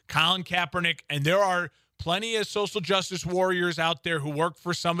to Colin Kaepernick, and there are plenty of social justice warriors out there who work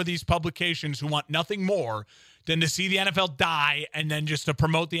for some of these publications who want nothing more than to see the NFL die and then just to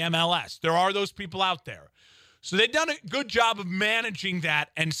promote the MLS. There are those people out there. So they've done a good job of managing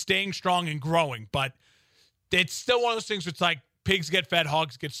that and staying strong and growing, but it's still one of those things where it's like pigs get fed,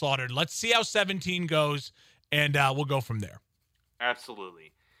 hogs get slaughtered. Let's see how 17 goes, and we'll go from there.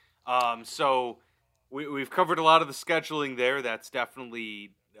 Absolutely. So we've covered a lot of the scheduling there. That's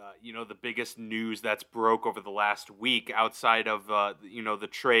definitely the biggest news that's broke over the last week outside of the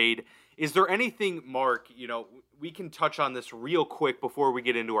trade. Is there anything, Mark, we can touch on this real quick before we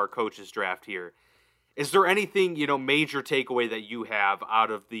get into our coaches draft here. Is there anything, major takeaway that you have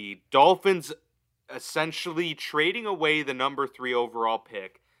out of the Dolphins essentially trading away the number 3 overall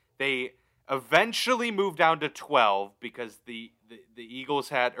pick? They eventually moved down to 12 because the Eagles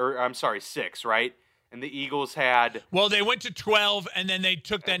had, 6, right? And the Eagles had... Well, they went to 12, and then they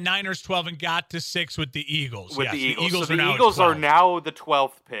took that Niners 12 and got to 6 with the Eagles. The Eagles are now the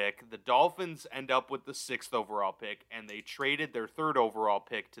 12th pick. The Dolphins end up with the 6th overall pick, and they traded their 3rd overall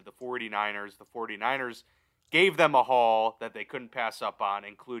pick to the 49ers. The 49ers gave them a haul that they couldn't pass up on,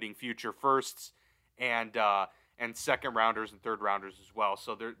 including future firsts and second rounders and third rounders as well.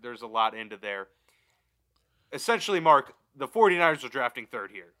 So there's a lot into there. Essentially, Mark, the 49ers are drafting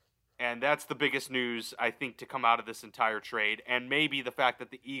 3rd here. And that's the biggest news, I think, to come out of this entire trade. And maybe the fact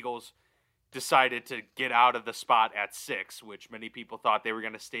that the Eagles decided to get out of the spot at 6, which many people thought they were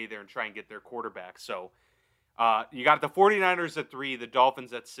going to stay there and try and get their quarterback. So you got the 49ers at 3, the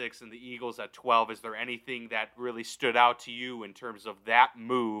Dolphins at 6, and the Eagles at 12. Is there anything that really stood out to you in terms of that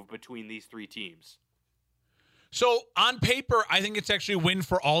move between these 3 teams? So on paper, I think it's actually a win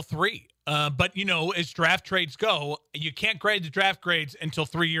for all 3. But, as draft trades go, you can't grade the draft grades until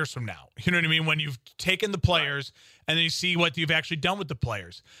 3 years from now. You know what I mean? When you've taken the players and then you see what you've actually done with the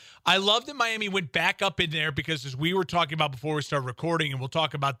players. I love that Miami went back up in there because, as we were talking about before we started recording, and we'll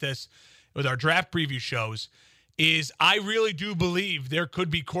talk about this with our draft preview shows, is I really do believe there could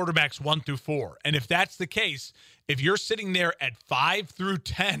be quarterbacks 1 through 4. And if that's the case, if you're sitting there at 5 through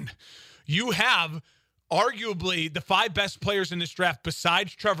 10, you have arguably the 5 best players in this draft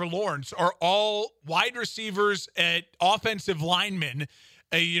besides Trevor Lawrence are all wide receivers and offensive linemen.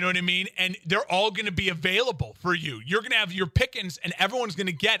 You know what I mean? And they're all going to be available for you. You're going to have your pickings, and everyone's going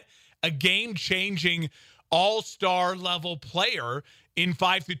to get a game-changing all-star level player in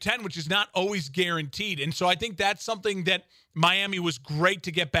 5 through 10, which is not always guaranteed. And so I think that's something that Miami was great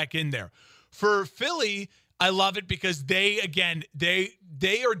to get back in there. For Philly, I love it because they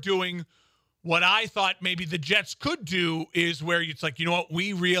are doing what I thought maybe the Jets could do, is where it's like, you know what,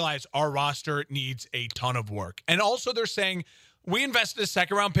 we realize our roster needs a ton of work. And also they're saying, we invested a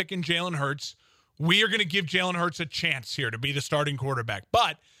 2nd-round pick in Jalen Hurts. We are going to give Jalen Hurts a chance here to be the starting quarterback.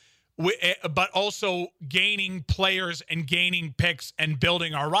 But also gaining players and gaining picks and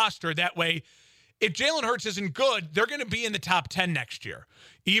building our roster. That way, if Jalen Hurts isn't good, they're going to be in the top 10 next year.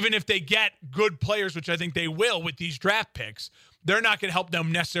 Even if they get good players, which I think they will with these draft picks, they're not going to help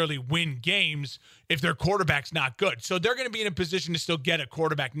them necessarily win games if their quarterback's not good. So they're going to be in a position to still get a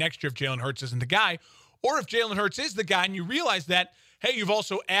quarterback next year if Jalen Hurts isn't the guy. Or if Jalen Hurts is the guy and you realize that, hey, you've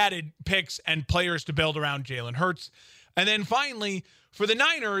also added picks and players to build around Jalen Hurts. And then finally, for the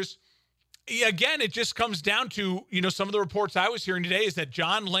Niners, again, it just comes down to, some of the reports I was hearing today is that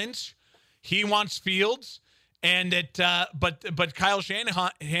John Lynch, he wants Fields, and that but Kyle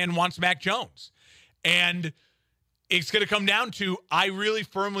Shanahan wants Mac Jones. And it's going to come down to, I really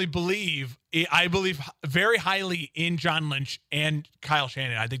firmly believe very highly in John Lynch and Kyle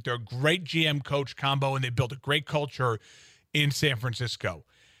Shanahan. I think they're a great GM coach combo, and they built a great culture in San Francisco.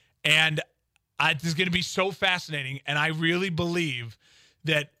 And this is going to be so fascinating, and I really believe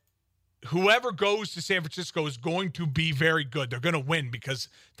that whoever goes to San Francisco is going to be very good. They're going to win because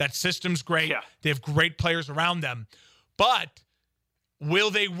that system's great. Yeah. They have great players around them. But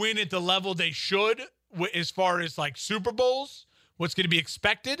Will they win at the level they should as far as like Super Bowls? What's going to be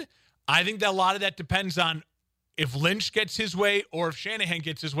expected? I think that a lot of that depends on if Lynch gets his way or if Shanahan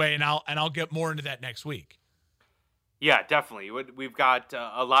gets his way, and I'll get more into that next week. Yeah, definitely. We've got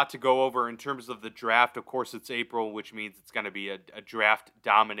a lot to go over in terms of the draft. Of course, it's April, which means it's going to be a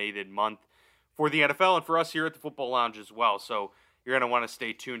draft-dominated month for the NFL and for us here at the Football Lounge as well. So you're going to want to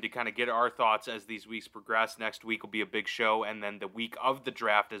stay tuned to kind of get our thoughts as these weeks progress. Next week will be a big show, and then the week of the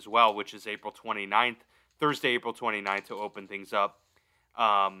draft as well, which is April 29th, Thursday, April 29th, to open things up.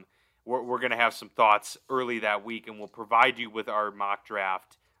 We're going to have some thoughts early that week, and we'll provide you with our mock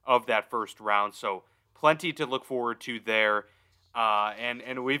draft of that first round. So plenty to look forward to there.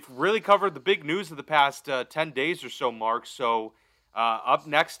 And we've really covered the big news of the past 10 days or so, Mark. So up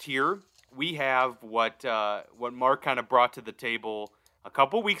next here, we have what Mark kind of brought to the table a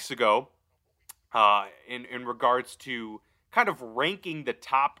couple weeks ago in regards to kind of ranking the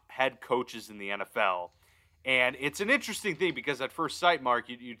top head coaches in the NFL. And it's an interesting thing because at first sight, Mark,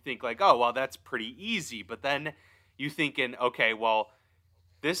 you'd think like, oh, well, that's pretty easy. But then you thinking, okay, well,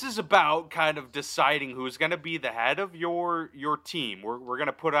 this is about kind of deciding who's going to be the head of your team. We're going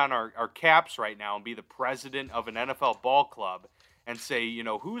to put on our caps right now and be the president of an NFL ball club and say, you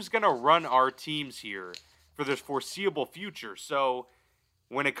know, who's going to run our teams here for this foreseeable future. So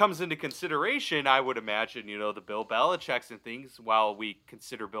when it comes into consideration, I would imagine, you know, the Bill Belichick's and things, while we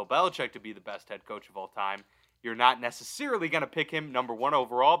consider Bill Belichick to be the best head coach of all time, you're not necessarily going to pick him number one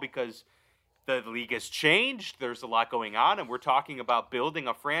overall because the league has changed. There's a lot going on, and we're talking about building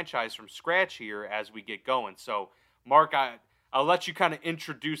a franchise from scratch here as we get going. So, Mark, I'll let you kind of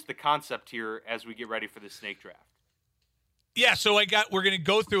introduce the concept here as we get ready for the snake draft. Yeah, so we're going to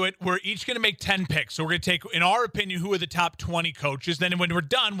go through it. We're each going to make 10 picks. So we're going to take, in our opinion, who are the top 20 coaches. Then when we're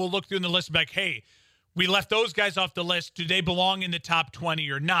done, we'll look through the list and be like, hey, we left those guys off the list. Do they belong in the top 20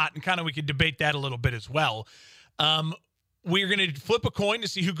 or not? And kind of we could debate that a little bit as well. We're going to flip a coin to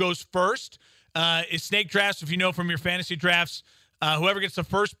see who goes first. It's snake drafts, if you know from your fantasy drafts. Whoever gets the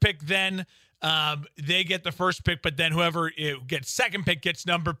first pick then, they get the first pick. But then whoever gets second pick gets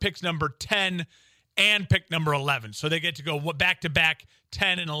picks number 10 and pick number 11. So they get to go back-to-back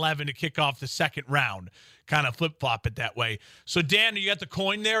 10 and 11 to kick off the second round. Kind of flip-flop it that way. So, Dan, you got the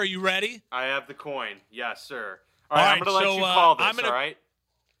coin there? Are you ready? I have the coin. Yes, sir. All right, I'm going to let you call this, all right?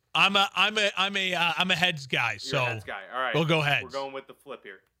 I'm a heads guy. So you're a heads guy. All right. We'll go heads. We're going with the flip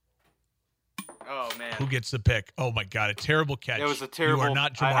here. Oh, man. Who gets the pick? Oh, my God. A terrible catch. It was a terrible. You are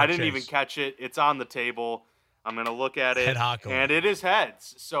not Jamar I didn't Chase. even catch it. It's on the table. I'm going to look at it. Head hockey. And it is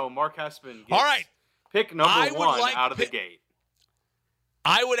heads. So Mark Hespin gets all right. pick number one out of the gate.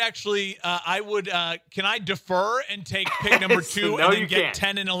 I would actually, can I defer and take pick number 2 no, and then get can't.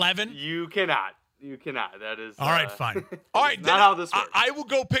 10 and 11? You cannot. You cannot. That is all right. Fine. All right. Not how this works. I'll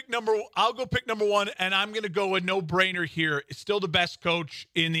go pick number 1, and I'm going to go a no-brainer here. It's still the best coach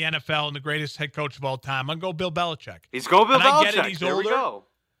in the NFL and the greatest head coach of all time. I'm going to go Bill Belichick. He's going Bill Belichick. I get it. He's there older. We go.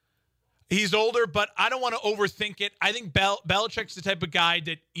 He's older, but I don't want to overthink it. I think Belichick's the type of guy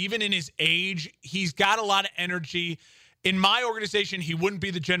that even in his age, he's got a lot of energy. In my organization, he wouldn't be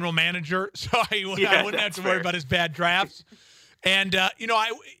the general manager, so I wouldn't have to worry about his bad drafts. And,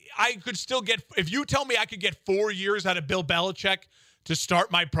 I could still get – if you tell me I could get 4 years out of Bill Belichick to start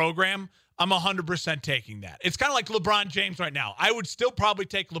my program, I'm 100% taking that. It's kind of like LeBron James right now. I would still probably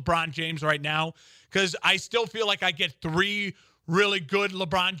take LeBron James right now because I still feel like I get 3 really good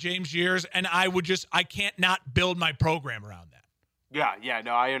LeBron James years, and I can't not build my program around that. Yeah,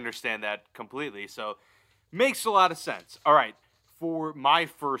 no, I understand that completely. So makes a lot of sense. All right, for my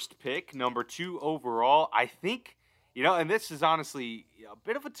first pick, number 2 overall, I think – and this is honestly a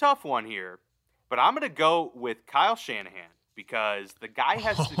bit of a tough one here, but I'm going to go with Kyle Shanahan because the guy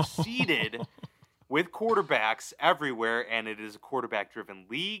has succeeded with quarterbacks everywhere, and it is a quarterback-driven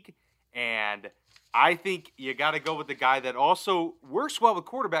league. And I think you got to go with the guy that also works well with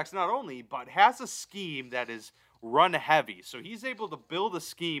quarterbacks not only, but has a scheme that is run heavy. So he's able to build a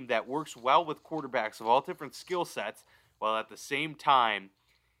scheme that works well with quarterbacks of all different skill sets, while at the same time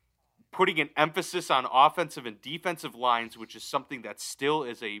putting an emphasis on offensive and defensive lines, which is something that still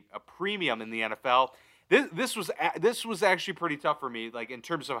is a premium in the NFL. This was actually pretty tough for me, like in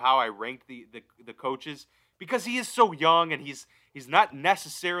terms of how I ranked the coaches, because he is so young and he's not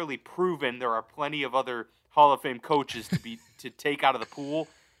necessarily proven. There are plenty of other Hall of Fame coaches to take out of the pool,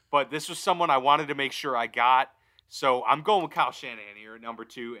 but this was someone I wanted to make sure I got. So I'm going with Kyle Shanahan here at number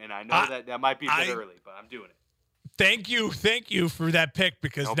 2, and I know that might be a bit early, but I'm doing it. Thank you for that pick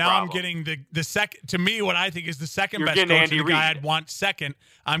because no now problem. I'm getting the second, to me, what I think is the second You're best getting coach, Andy the guy Reid. I'd want second.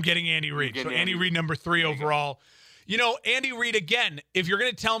 I'm getting Andy Reid. So Andy Reid number 3 overall. Andy Reid, again, if you're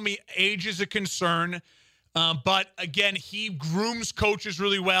going to tell me age is a concern, but again, he grooms coaches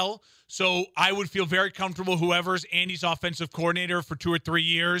really well. So I would feel very comfortable whoever's Andy's offensive coordinator for 2 or 3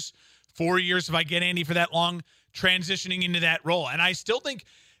 years, 4 years, if I get Andy for that long, transitioning into that role. And I still think,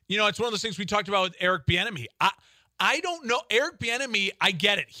 it's one of those things we talked about with Eric Bieniemy. I don't know. Eric Bieniemy, I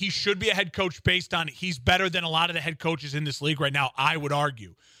get it. He should be a head coach based on he's better than a lot of the head coaches in this league right now, I would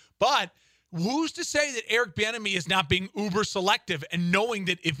argue. But who's to say that Eric Bieniemy is not being uber selective and knowing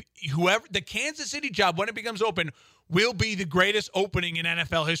that if whoever the Kansas City job, when it becomes open, will be the greatest opening in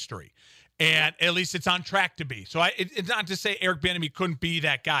NFL history. And at least it's on track to be. So it's not to say Eric Bieniemy couldn't be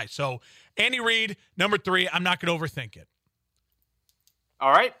that guy. So Andy Reid, number 3, I'm not going to overthink it.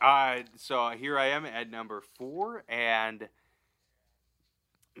 All right. So here I am at number 4, and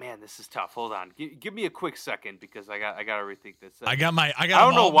man, this is tough. Hold on. Give me a quick second because I got to rethink this. I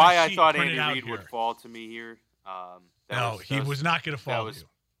don't know why I thought Andy Reid would fall to me here. He was not going to fall. That was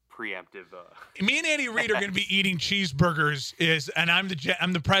preemptive. Me and Andy Reid are going to be eating cheeseburgers, and I'm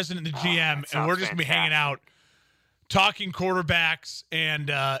the president and the GM, and we're just going to be hanging out, talking quarterbacks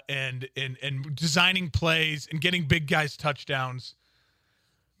and designing plays and getting big guys touchdowns.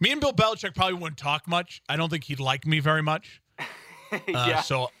 Me and Bill Belichick probably wouldn't talk much. I don't think he'd like me very very much.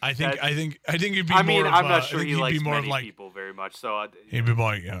 So I think he'd be. I'm not sure he likes many people very much. So he'd be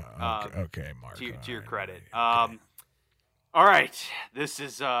more. Okay, Mark. To your credit. Okay. All right, this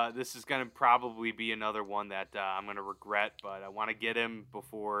is going to probably be another one that I'm going to regret, but I want to get him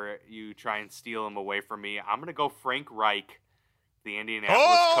before you try and steal him away from me. I'm going to go Frank Reich, the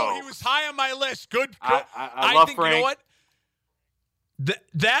Indianapolis Colts. He was high on my list. Good. I love think, Frank. You know what?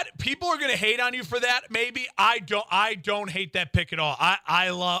 That people are going to hate on you for that. Maybe I don't hate that pick at all. I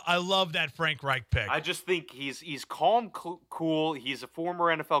love that Frank Reich pick. I just think he's calm, cool. He's a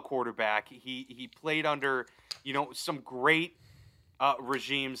former NFL quarterback. He played under some great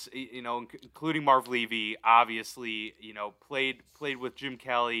regimes. Including Marv Levy. Obviously, played with Jim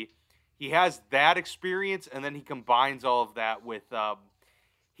Kelly. He has that experience, and then he combines all of that with.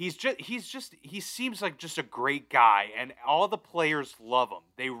 He seems like just a great guy, and all the players love him.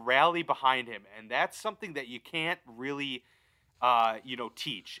 They rally behind him, and that's something that you can't really,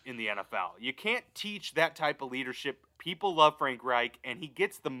 teach in the NFL. You can't teach that type of leadership. People love Frank Reich, and he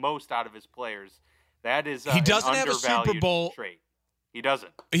gets the most out of his players. That is he doesn't have a Super Bowl trait. He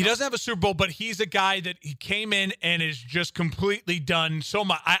doesn't. He doesn't have a Super Bowl, but he's a guy that he came in and is just completely done so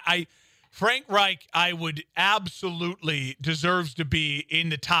much. Frank Reich, I would absolutely deserves to be in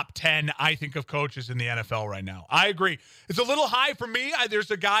the top 10, I think, of coaches in the NFL right now. I agree. It's a little high for me. There's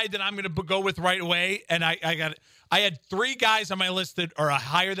a guy that I'm going to go with right away, and I had 3 guys on my list that are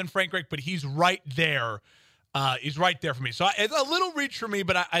higher than Frank Reich, but he's right there. He's right there for me. So it's a little reach for me,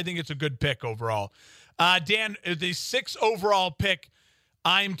 but I think it's a good pick overall. Dan, the 6th overall pick,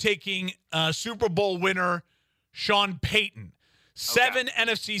 I'm taking Super Bowl winner Sean Payton. 7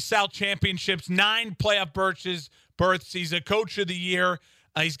 NFC South championships, 9 playoff berths. He's a coach of the year.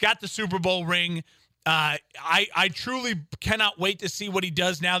 He's got the Super Bowl ring. I truly cannot wait to see what he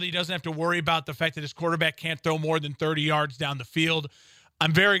does now that he doesn't have to worry about the fact that his quarterback can't throw more than 30 yards down the field.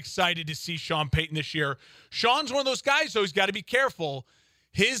 I'm very excited to see Sean Payton this year. Sean's one of those guys, though, he's got to be careful.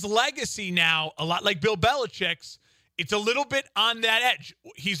 His legacy now, a lot like Bill Belichick's, it's a little bit on that edge.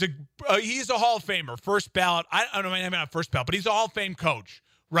 He's a Hall of Famer, first ballot. I don't know, maybe not first ballot, but he's a Hall of Fame coach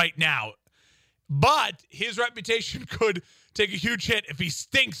right now. But his reputation could take a huge hit if he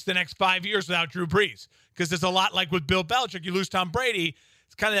stinks the next 5 years without Drew Brees. Because there's a lot like with Bill Belichick. You lose Tom Brady,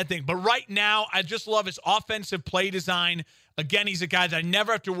 it's kind of that thing. But right now, I just love his offensive play design. Again, he's a guy that I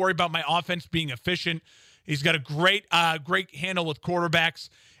never have to worry about my offense being efficient. He's got a great handle with quarterbacks.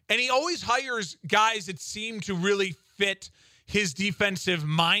 And he always hires guys that seem to really fit his defensive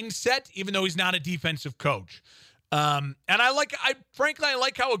mindset, even though he's not a defensive coach. And frankly, I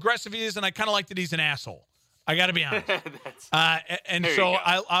like how aggressive he is, and I kind of like that he's an asshole. I got to be honest.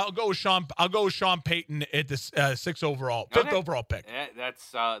 I'll go with Sean. I'll go with Sean Payton at the 5th overall pick.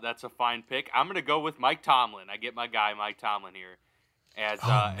 That's a fine pick. I'm going to go with Mike Tomlin. I get my guy Mike Tomlin here as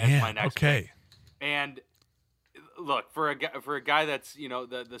my next pick. And look, for a guy that's,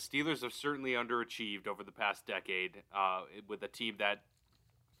 the Steelers have certainly underachieved over the past decade with a team that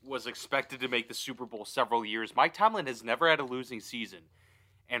was expected to make the Super Bowl several years. Mike Tomlin has never had a losing season.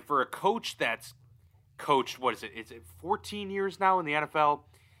 And for a coach that's coached, what is it? Is it 14 years now in the NFL?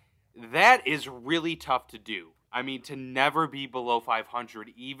 That is really tough to do. I mean, to never be below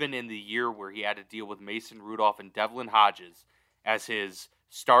 500, even in the year where he had to deal with Mason Rudolph and Devlin Hodges as his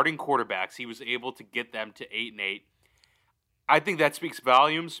starting quarterbacks, he was able to get them to 8-8. I think that speaks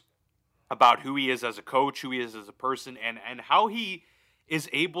volumes. about who he is as a coach, who he is as a person, and how he is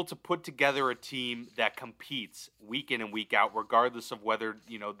able to put together a team that competes week in and week out, regardless of whether,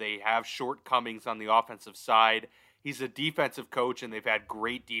 they have shortcomings on the offensive side. He's a defensive coach, and they've had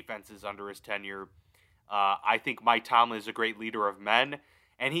great defenses under his tenure. I think Mike Tomlin is a great leader of men,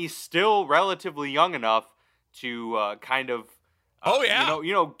 and he's still relatively young enough to kind of,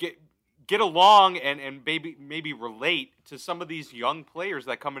 get along and maybe relate to some of these young players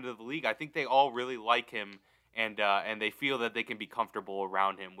that come into the league. I think they all really like him, and they feel that they can be comfortable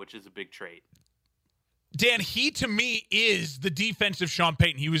around him, which is a big trait. Dan, he to me is the defensive Sean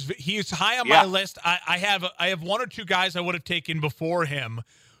Payton. He is high on my list. I have one or two guys I would have taken before him,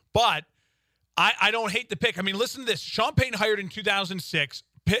 but I don't hate the pick. I mean, listen to this. Sean Payton hired in 2006.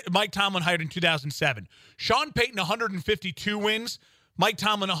 Mike Tomlin hired in 2007. Sean Payton 152 wins. Mike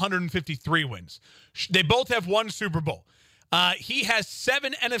Tomlin 153 wins. They both have one Super Bowl. He has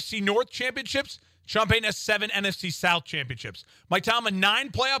 7 NFC North championships. Sean Payton has 7 NFC South championships. Mike Tomlin 9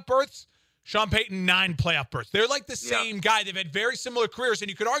 playoff berths. Sean Payton 9 playoff berths. They're like the same guy. They've had very similar careers, and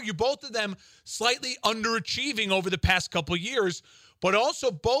you could argue both of them slightly underachieving over the past couple of years, but also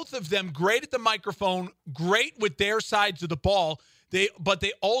both of them great at the microphone, great with their sides of the ball. They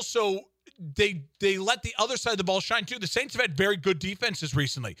also let the other side of the ball shine too. The Saints have had very good defenses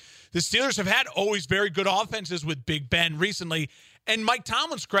recently. The Steelers have had always very good offenses with Big Ben recently. And Mike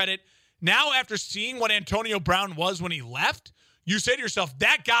Tomlin's credit, now after seeing what Antonio Brown was when he left, you say to yourself,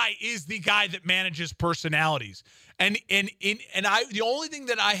 that guy is the guy that manages personalities. And the only thing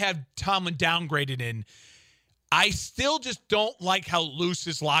that I have Tomlin downgraded in, I still just don't like how loose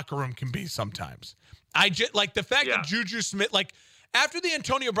his locker room can be sometimes. I just like the fact that Juju Smith, like after the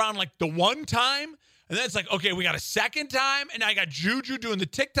Antonio Brown, like the one time, and then it's like, okay, we got a second time, and I got Juju doing the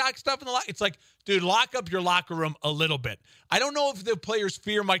TikTok stuff in the it's like, dude, lock up your locker room a little bit. I don't know if the players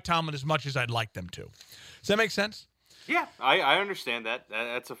fear Mike Tomlin as much as I'd like them to. Does that make sense? Yeah, I understand that.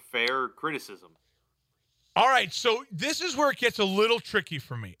 That's a fair criticism. All right, so this is where it gets a little tricky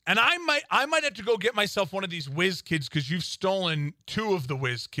for me. And I might have to go get myself one of these whiz kids because you've stolen 2 of the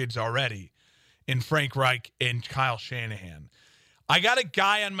whiz kids already in Frank Reich and Kyle Shanahan. I got a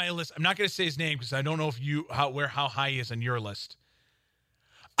guy on my list. I'm not going to say his name because I don't know if how high he is on your list.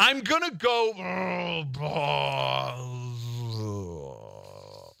 I'm going to go.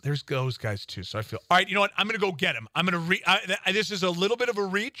 There's those guys too. So I feel all right. You know what? I'm going to go get him. I'm going to this is a little bit of a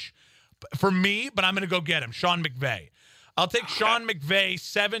reach for me, but I'm going to go get him. Sean McVay. I'll take Sean McVay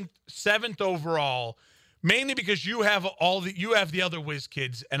seventh overall, mainly because you have the other whiz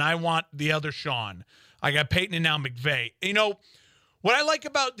kids, and I want the other Sean. I got Peyton and now McVay. You know. What I like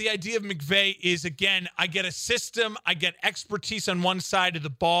about the idea of McVay is, again, I get a system, I get expertise on one side of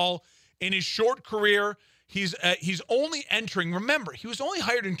the ball. In his short career, he's only entering, remember, he was only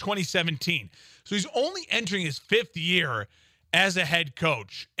hired in 2017. So he's only entering his 5th year as a head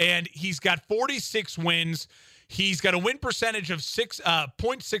coach. And he's got 46 wins. He's got a win percentage of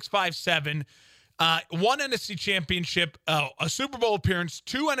 0.657, one NFC championship, a Super Bowl appearance,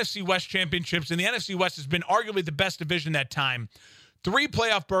 2 NFC West championships, and the NFC West has been arguably the best division that time. 3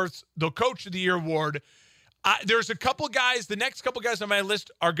 playoff berths, the Coach of the Year award. There's a couple guys. The next couple guys on my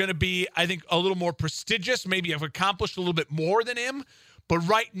list are going to be, I think, a little more prestigious. Maybe have accomplished a little bit more than him. But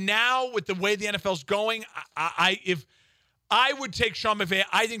right now, with the way the NFL's going, if I would take Sean McVay,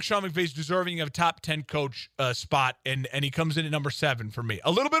 I think Sean McVay's deserving of a top 10 coach spot, and he comes in at number 7 for me. A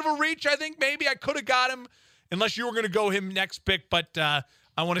little bit of a reach, I think. Maybe I could have got him, unless you were going to go him next pick. But I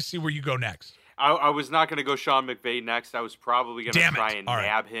want to see where you go next. I was not going to go Sean McVay next. I was probably going to try and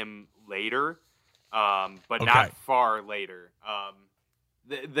nab him later, but not far later.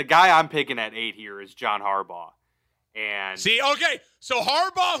 The guy I'm picking at 8 here is John Harbaugh. And so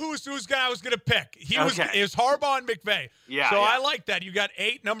Harbaugh, who's guy I was going to pick? It was Harbaugh and McVay. Yeah. So I like that. You got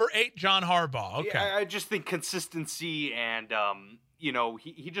number 8, John Harbaugh. Okay. Yeah, I just think consistency and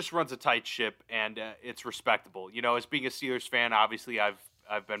he just runs a tight ship, and it's respectable. As being a Steelers fan, obviously I've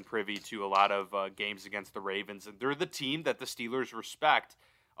been privy to a lot of games against the Ravens, and they're the team that the Steelers respect,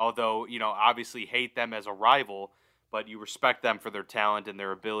 although, obviously hate them as a rival, but you respect them for their talent and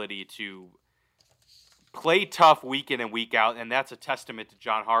their ability to play tough week in and week out, and that's a testament to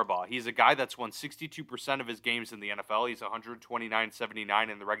John Harbaugh. He's a guy that's won 62% of his games in the NFL. He's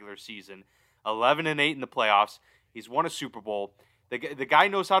 129-79 in the regular season, 11-8 in the playoffs. He's won a Super Bowl. The guy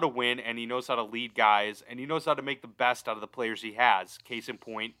knows how to win, and he knows how to lead guys, and he knows how to make the best out of the players he has. Case in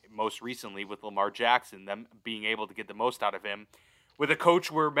point, most recently with Lamar Jackson, them being able to get the most out of him. With a coach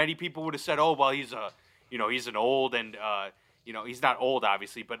where many people would have said, "Oh, well, he's an old and he's not old,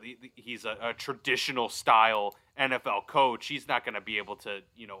 obviously, but he's a traditional style NFL coach. He's not going to be able to,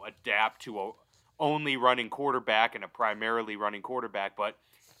 adapt to a only running quarterback and a primarily running quarterback, but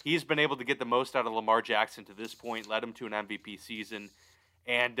he's been able to get the most out of Lamar Jackson to this point, led him to an MVP season.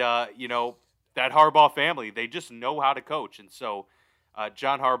 And, that Harbaugh family, they just know how to coach. And so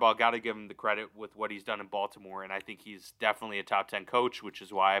John Harbaugh, got to give him the credit with what he's done in Baltimore. And I think he's definitely a top 10 coach, which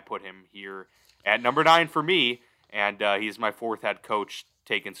is why I put him here at number 9 for me. And he's my 4th head coach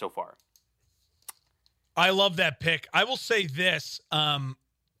taken so far. I love that pick. I will say this. Harbaugh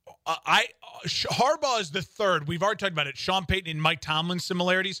is the 3rd. We've already talked about it. Sean Payton and Mike Tomlin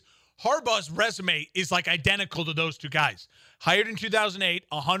similarities. Harbaugh's resume is like identical to those two guys. Hired in 2008,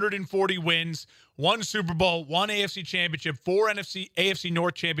 140 wins, 1 Super Bowl, 1 AFC championship, 4 AFC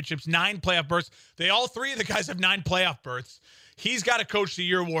North championships, 9 playoff berths. All 3 of the guys have 9 playoff berths. He's got a Coach of the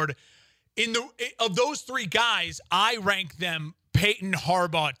Year award. Of those 3 guys, I rank them Peyton,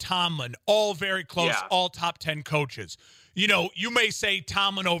 Harbaugh, Tomlin, all very close, all top 10 coaches. You may say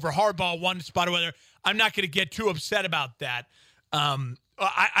Tomlin over Harbaugh, one spot or whatever. I'm not going to get too upset about that.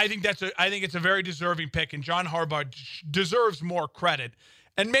 I think it's a very deserving pick, and John Harbaugh deserves more credit.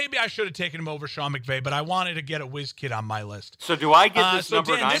 And maybe I should have taken him over Sean McVay, but I wanted to get a whiz kid on my list. So do I get this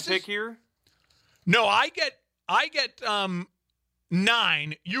number Dan, 9 pick here? No, I get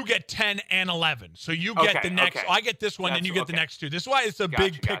 9. You get 10 and 11. So you get the next. Okay. I get this one, and you get the next 2. This is why it's a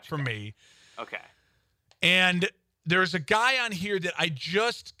big pick for me. Okay. And there's a guy on here that I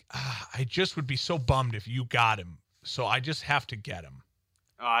just would be so bummed if you got him. So I just have to get him.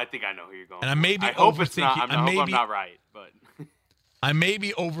 Oh, I think I know who you're going. And I may be I hope overthinking. It's not, I hope I'm not right, but I may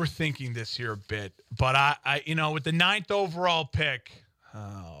be overthinking this here a bit. But I with the 9th overall pick,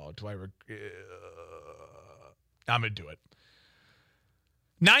 I'm gonna do it.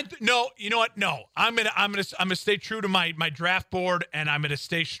 9th. No, you know what? No, I'm gonna stay true to my draft board, and I'm gonna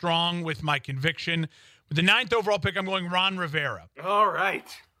stay strong with my conviction. With the 9th overall pick, I'm going Ron Rivera. All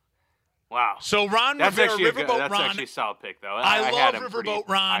right. Wow. So Ron Rivera, Riverboat Ron. That's actually a solid pick, though. I love Riverboat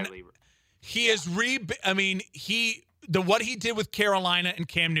Ron. He is what he did with Carolina and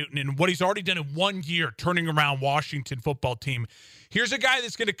Cam Newton, and what he's already done in 1 year, turning around Washington football team. Here's a guy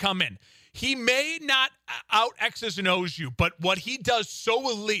that's going to come in. He may not out X's and O's you, but what he does so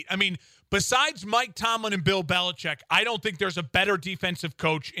elite. I mean, besides Mike Tomlin and Bill Belichick, I don't think there's a better defensive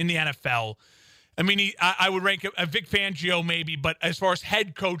coach in the NFL. I mean, I would rank a Vic Fangio maybe, but as far as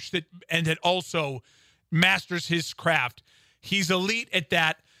head coach that also masters his craft, he's elite at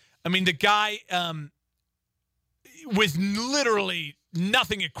that. I mean, the guy with literally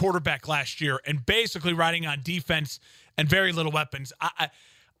nothing at quarterback last year and basically riding on defense and very little weapons.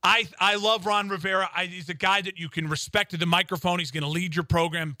 I love Ron Rivera. He's a guy that you can respect at the microphone. He's going to lead your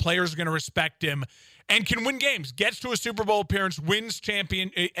program. Players are going to respect him. And can win games, gets to a Super Bowl appearance, wins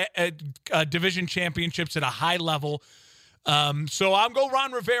division championships at a high level. So I'll go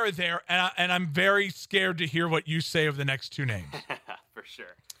Ron Rivera there, and I'm very scared to hear what you say of the next 2 names. For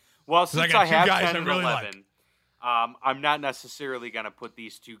sure. Well, since I have 10 and really 11, I'm not necessarily going to put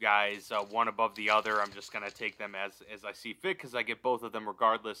these 2 guys one above the other. I'm just going to take them as I see fit because I get both of them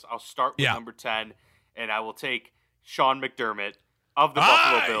regardless. I'll start with number 10, and I will take Sean McDermott of the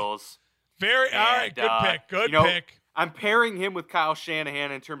Buffalo Bills. All right, good pick. Good pick. I'm pairing him with Kyle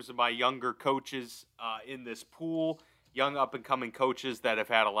Shanahan in terms of my younger coaches in this pool, young up-and-coming coaches that have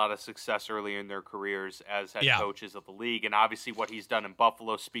had a lot of success early in their careers as head coaches of the league. And obviously what he's done in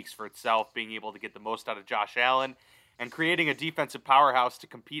Buffalo speaks for itself, being able to get the most out of Josh Allen and creating a defensive powerhouse to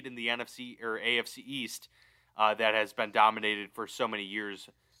compete in the NFC or AFC East that has been dominated for so many years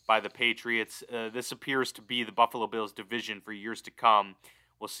by the Patriots. This appears to be the Buffalo Bills division for years to come.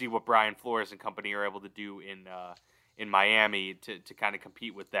 We'll see what Brian Flores and company are able to do in Miami to kind of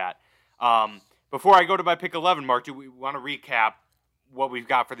compete with that. Before I go to my pick 11, Mark, do we want to recap what we've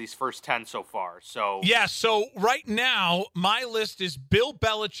got for these first 10 so far? So right now, my list is Bill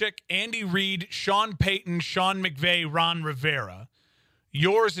Belichick, Andy Reid, Sean Payton, Sean McVay, Ron Rivera.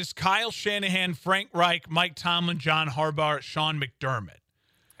 Yours is Kyle Shanahan, Frank Reich, Mike Tomlin, John Harbaugh, Sean McDermott.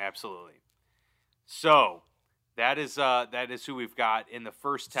 Absolutely. So that is who we've got in the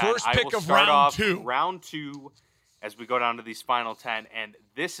first 10. First pick of round 2 as we go down to these final 10, and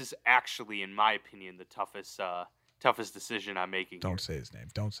this is actually, in my opinion, the toughest decision I'm making. Don't say his name.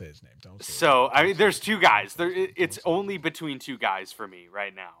 I mean, there's 2 guys. It's only between 2 guys for me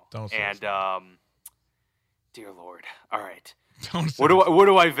right now. Don't say his name. Dear Lord. All right. What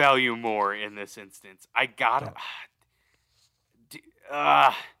do I value more in this instance? I gotta.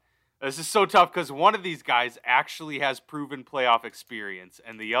 This is so tough because one of these guys actually has proven playoff experience,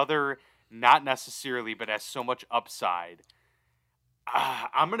 and the other not necessarily, but has so much upside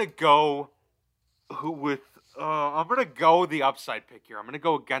I'm gonna go I'm gonna go the upside pick here. I'm gonna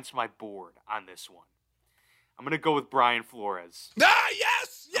go against my board on this one. I'm gonna go with Brian Flores.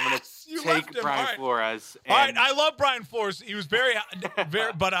 Yes, I'm gonna you take left him. Brian All right. Flores. All right, I love Brian Flores. He was very,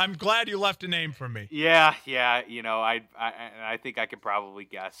 but I'm glad you left a name for me. Yeah. You know, I think I could probably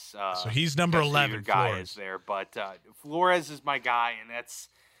guess. So he's number guess who 11. your guy Flores is there, but Flores is my guy, and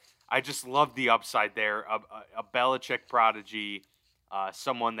I just love the upside there. A Belichick prodigy.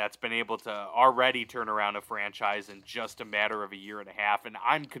 Someone that's been able to already turn around a franchise in just a matter of a year and a half. And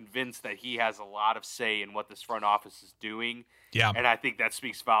I'm convinced that he has a lot of say in what this front office is doing. Yeah. And I think that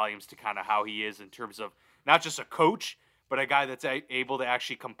speaks volumes to kind of how he is in terms of not just a coach, but a guy that's able to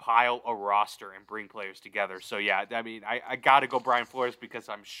actually compile a roster and bring players together. So, yeah, I mean, I got to go Brian Flores because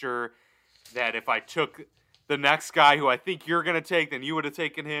I'm sure that if I took the next guy who I think you're going to take, then you would have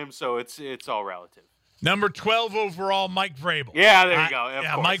taken him. So it's all relative. Number 12 overall, Mike Vrabel. Yeah, there you go.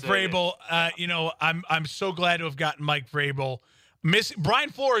 Yeah, Mike Vrabel. You know, I'm so glad to have gotten Mike Vrabel.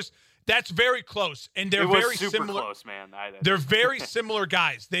 Brian Flores. That's very close, and they're very super similar. Close, man. They're very similar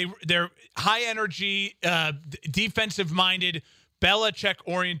guys. They're high energy, defensive minded, Belichick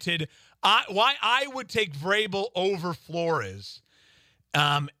oriented. Why I would take Vrabel over Flores,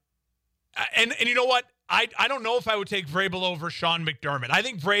 and you know what? I don't know if I would take Vrabel over Sean McDermott. I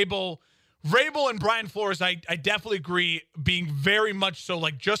think Vrabel and Brian Flores, I definitely agree, being very much so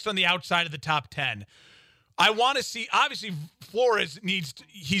like just on the outside of the top 10. I want to see, obviously, Flores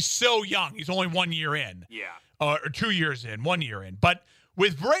he's so young. He's only 1 year in. Yeah. Or 2 years in, 1 year in. But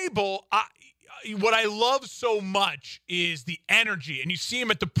with Vrabel, what I love so much is the energy. And you see him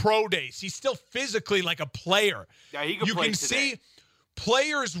at the pro days. He's still physically like a player. Yeah, he can play today. See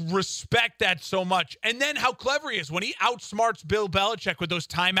players respect that so much. And then how clever he is. When he outsmarts Bill Belichick with those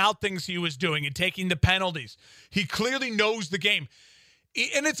timeout things he was doing and taking the penalties, he clearly knows the game.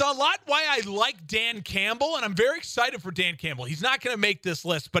 And it's a lot why I like Dan Campbell, and I'm very excited for Dan Campbell. He's not going to make this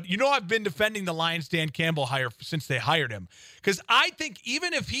list, but you know I've been defending the Lions' Dan Campbell hire since they hired him. Because I think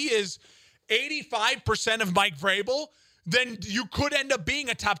even if he is 85% of Mike Vrabel, then you could end up being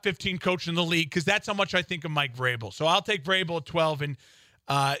a top 15 coach in the league because that's how much I think of Mike Vrabel. So I'll take Vrabel at 12, and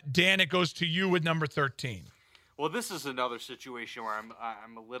Dan, it goes to you with number 13. Well, this is another situation where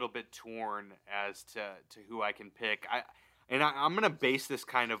I'm a little bit torn as to who I can pick. I'm going to base this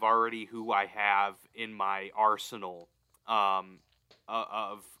kind of already who I have in my arsenal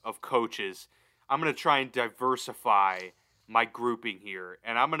of coaches. I'm going to try and diversify my grouping here,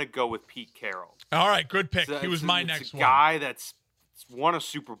 and I'm going to go with Pete Carroll. All right, good pick. He was my next one. It's a guy that's won a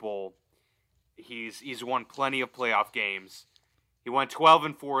Super Bowl. He's won plenty of playoff games. He went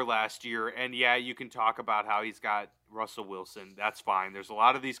 12-4 last year, and yeah, you can talk about how he's got Russell Wilson. That's fine. There's a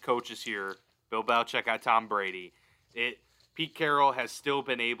lot of these coaches here. Bill Belichick got Tom Brady. Pete Carroll has still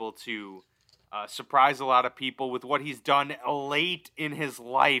been able to surprise a lot of people with what he's done late in his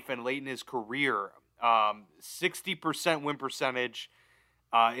life and late in his career. 60% win percentage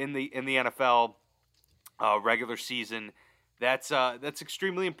in the NFL regular season. That's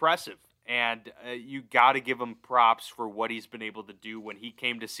extremely impressive, and you got to give him props for what he's been able to do when he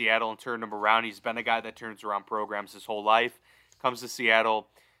came to Seattle and turned them around. He's been a guy that turns around programs his whole life. Comes to Seattle,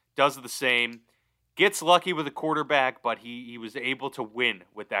 does the same. Gets lucky with a quarterback, but he was able to win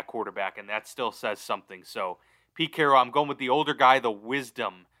with that quarterback, and that still says something. So, Pete Carroll, I'm going with the older guy. The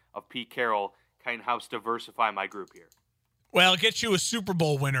wisdom of Pete Carroll kind of helps diversify my group here. Well, it gets you a Super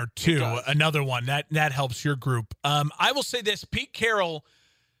Bowl winner, too. Another one. That helps your group. I will say this. Pete Carroll,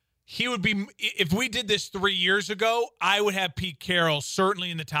 he would be – if we did this 3 years ago, I would have Pete Carroll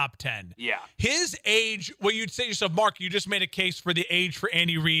certainly in the top 10. Yeah. His age – well, you'd say to yourself, Mark, you just made a case for the age for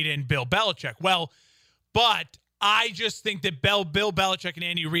Andy Reid and Bill Belichick. Well – but I just think that Bill Belichick and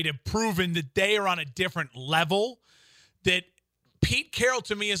Andy Reid have proven that they are on a different level, that Pete Carroll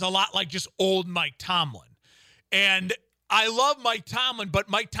to me is a lot like just old Mike Tomlin. And I love Mike Tomlin, but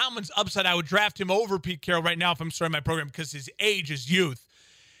Mike Tomlin's upside, I would draft him over Pete Carroll right now if I'm starting my program because his age is youth.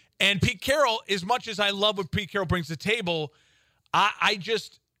 And Pete Carroll, as much as I love what Pete Carroll brings to the table, I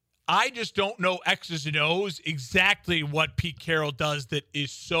just don't know X's and O's exactly what Pete Carroll does that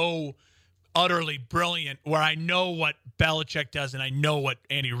is so utterly brilliant, where I know what Belichick does and I know what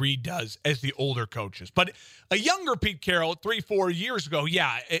Andy Reid does as the older coaches. But a younger Pete Carroll 3-4 years ago,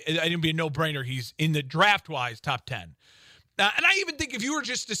 yeah, it'd be a no-brainer. He's in the draft-wise top 10. And I even think if you were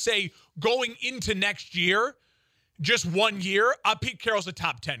just to say going into next year, just 1 year, Pete Carroll's a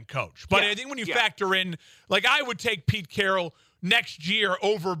top 10 coach. But I think when you factor in, like I would take Pete Carroll next year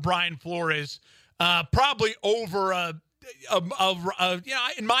over Brian Flores, probably over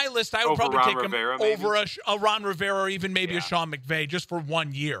in my list, I would Over probably Ron take Rivera, him maybe? over a Ron Rivera or even maybe a Yeah. Sean McVay just for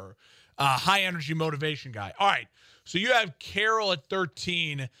 1 year. High energy motivation guy. All right. So you have Carroll at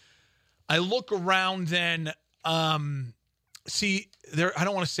 13. I look around then. See, there. I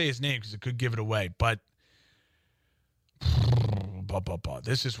don't want to say his name because it could give it away, but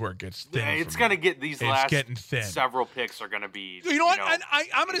this is where it gets thin. Yeah, it's going to get these last getting thin. Several picks are going to be. You know what?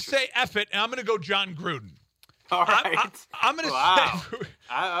 I'm going to say F it, and I'm going to go John Gruden. All right. I'm going to say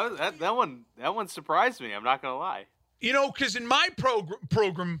that one surprised me. I'm not going to lie. Because in my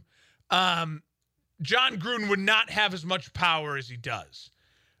program, John Gruden would not have as much power as he does.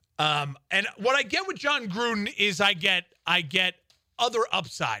 And what I get with John Gruden is I get other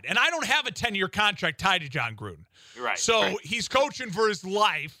upside. And I don't have a 10-year contract tied to John Gruden. Right. So he's coaching for his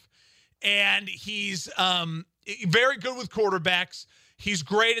life, and he's very good with quarterbacks. He's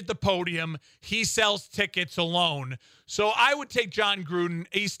great at the podium. He sells tickets alone. So I would take John Gruden.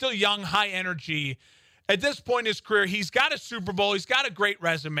 He's still young, high energy. At this point in his career, he's got a Super Bowl. He's got a great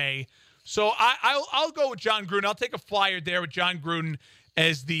resume. So I'll go with John Gruden. I'll take a flyer there with John Gruden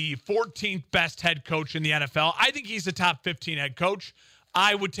as the 14th best head coach in the NFL. I think he's a top 15 head coach.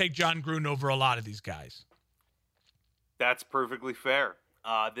 I would take John Gruden over a lot of these guys. That's perfectly fair.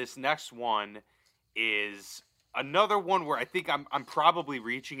 This next one is another one where I think I'm probably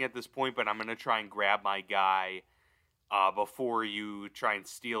reaching at this point, but I'm going to try and grab my guy before you try and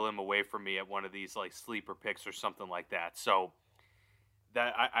steal him away from me at one of these like sleeper picks or something like that. So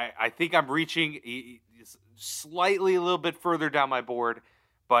that I think I'm reaching slightly a little bit further down my board,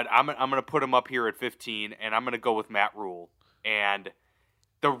 but I'm going to put him up here at 15, and I'm going to go with Matt Rule. And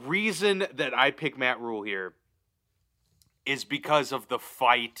the reason that I pick Matt Rule here is because of the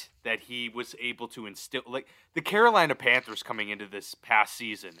fight that he was able to instill. Like, the Carolina Panthers coming into this past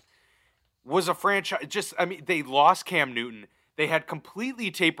season was a franchise. They lost Cam Newton. They had completely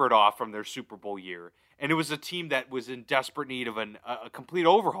tapered off from their Super Bowl year, and it was a team that was in desperate need of a complete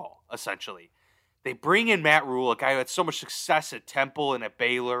overhaul, essentially. They bring in Matt Rule, a guy who had so much success at Temple and at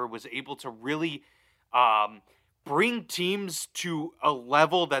Baylor, was able to really bring teams to a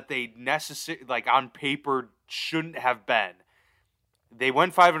level that they on paper shouldn't have been. They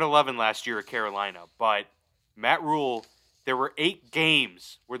went 5-11 last year at Carolina, but Matt Rule, there were 8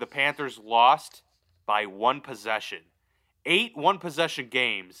 games where the Panthers lost by 1 possession. 8 one-possession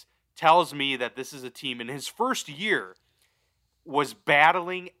games tells me that this is a team in his first year was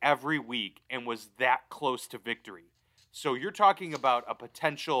battling every week and was that close to victory. So you're talking about a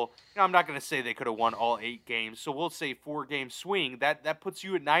potential, I'm not going to say they could have won all 8 games, so we'll say 4-game swing. That puts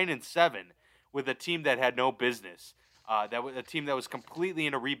you at 9-7 with a team that had no business. That was a team that was completely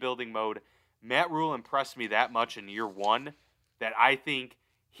in a rebuilding mode. Matt Rule impressed me that much in year 1 that I think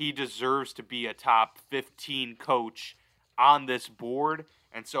he deserves to be a top 15 coach on this board,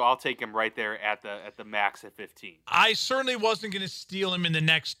 and so I'll take him right there at the max at 15. I certainly wasn't going to steal him in the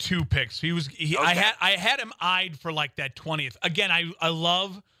next 2 picks. Okay. I had him eyed for like that 20th. Again, I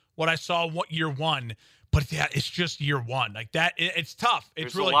love what I saw year 1, but yeah, it's just year 1. Like that, it's tough.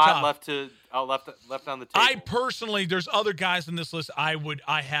 It's really tough. There's a lot left on the table. I personally, there's other guys on this list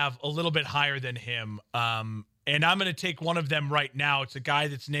I have a little bit higher than him, and I'm going to take one of them right now. It's a guy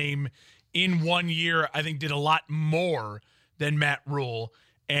that's named in 1 year, I think did a lot more than Matt Rule,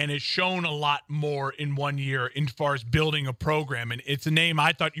 and has shown a lot more in 1 year in far as building a program. And it's a name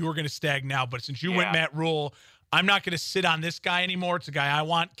I thought you were going to stag now, but since you went Matt Rule, I'm not going to sit on this guy anymore. It's a guy I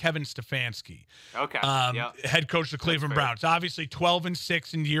want, Kevin Stefanski. Okay. Head coach of the Cleveland Browns. Obviously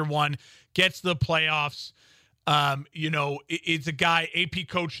 12-6 in year 1, gets to the playoffs. It's a guy, AP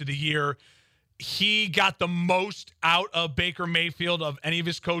coach of the year. He got the most out of Baker Mayfield of any of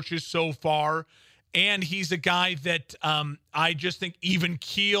his coaches so far. And he's a guy that I just think even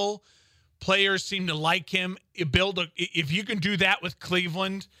keel players seem to like him. If you can do that with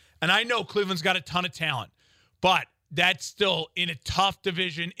Cleveland, and I know Cleveland's got a ton of talent, but that's still in a tough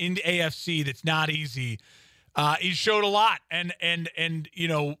division in the AFC that's not easy. He showed a lot, and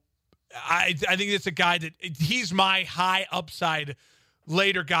I think it's a guy that he's my high upside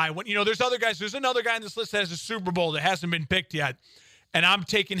later guy. When there's other guys. There's another guy on this list that has a Super Bowl that hasn't been picked yet, and I'm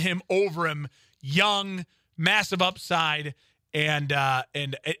taking him over him. Young, massive upside, and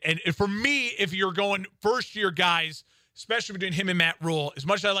for me, if you're going first year guys, especially between him and Matt Rule, as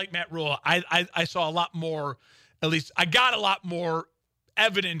much as I like Matt Rule, I saw a lot more. At least I got a lot more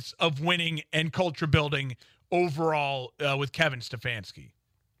evidence of winning and culture building overall with Kevin Stefanski.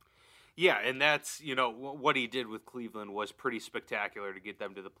 Yeah, and that's, what he did with Cleveland was pretty spectacular to get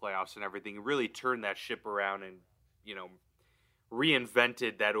them to the playoffs and everything. He really turned that ship around and,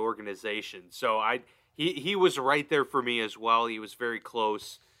 reinvented that organization. So He was right there for me as well. He was very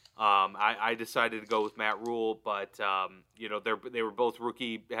close. I decided to go with Matt Rule, but they were both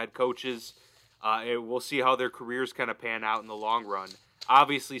rookie head coaches. And we'll see how their careers kind of pan out in the long run.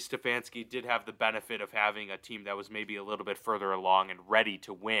 Obviously, Stefanski did have the benefit of having a team that was maybe a little bit further along and ready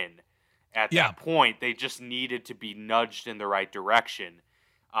to win. At that point, they just needed to be nudged in the right direction.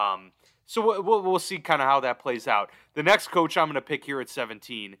 So we'll see kind of how that plays out. The next coach I'm going to pick here at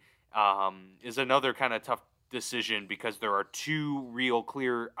 17 is another kind of tough decision because there are two real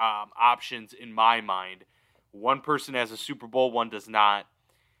clear options in my mind. One person has a Super Bowl, one does not.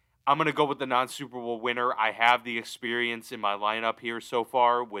 I'm going to go with the non-Super Bowl winner. I have the experience in my lineup here so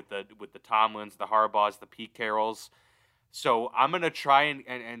far with the Tomlins, the Harbaughs, the Pete Carrolls. So I'm going to try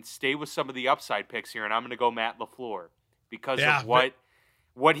and stay with some of the upside picks here, and I'm going to go Matt LaFleur because of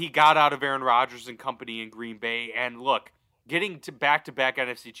what he got out of Aaron Rodgers and company in Green Bay. And look, getting to back-to-back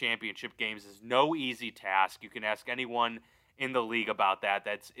NFC Championship games is no easy task. You can ask anyone in the league about that.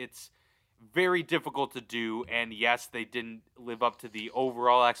 It's very difficult to do, and yes, they didn't live up to the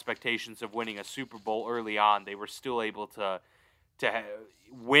overall expectations of winning a Super Bowl early on. They were still able to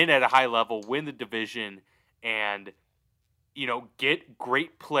win at a high level, win the division, and get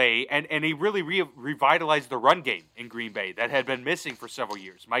great play. And he really revitalized the run game in Green Bay that had been missing for several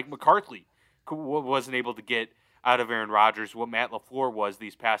years. Mike McCarthy wasn't able to get out of Aaron Rodgers what Matt LaFleur was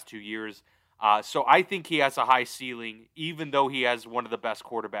these past 2 years. So I think he has a high ceiling, even though he has one of the best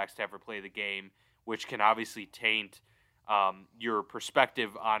quarterbacks to ever play the game, which can obviously taint your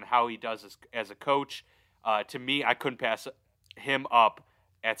perspective on how he does as a coach. To me, I couldn't pass him up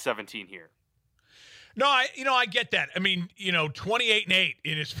at 17 here. No, I get that. I mean, 28-8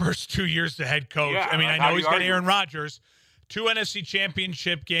 in his first 2 years as head coach. Yeah, I mean, I know he's got Aaron Rodgers, 2 NFC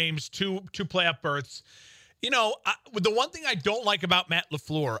Championship games, two playoff berths. The one thing I don't like about Matt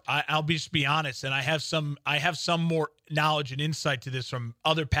LaFleur, I'll just be honest, and I have some more knowledge and insight to this from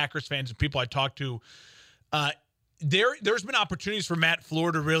other Packers fans and people I talk to. There's been opportunities for Matt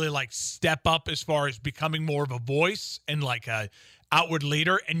LaFleur to really step up as far as becoming more of a voice and a outward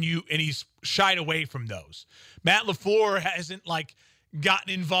leader, and he's shied away from those. Matt LaFleur hasn't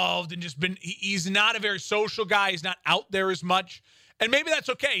gotten involved and just been. He's not a very social guy. He's not out there as much, and maybe that's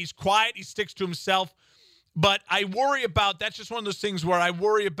okay. He's quiet. He sticks to himself. But I worry about, that's just one of those things where I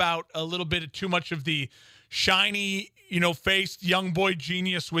worry about a little bit of too much of the shiny, faced young boy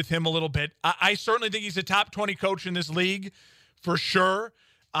genius with him a little bit. I certainly think he's a top 20 coach in this league for sure.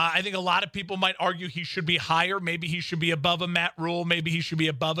 I think a lot of people might argue he should be higher. Maybe he should be above a Matt Rule. Maybe he should be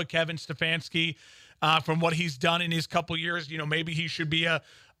above a Kevin Stefanski from what he's done in his couple years. Maybe he should be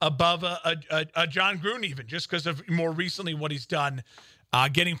above a John Gruden even, just because of more recently what he's done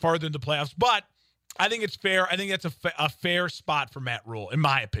getting farther in the playoffs. But I think it's fair. I think that's a fair spot for Matt Rule, in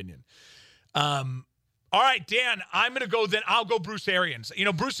my opinion. All right, Dan, I'm going to go then. I'll go Bruce Arians.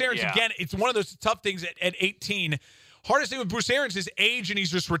 Bruce Arians, again, it's one of those tough things at 18. Hardest thing with Bruce Arians is age, and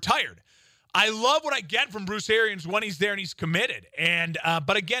he's just retired. I love what I get from Bruce Arians when he's there and he's committed. And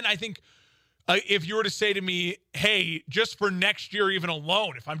but again, I think if you were to say to me, hey, just for next year even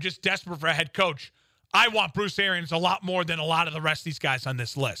alone, if I'm just desperate for a head coach, I want Bruce Arians a lot more than a lot of the rest of these guys on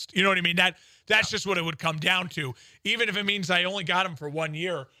this list. You know what I mean? That's just what it would come down to. Even if it means I only got him for 1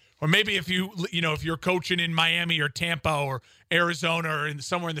 year, or maybe if if you're coaching in Miami or Tampa or Arizona or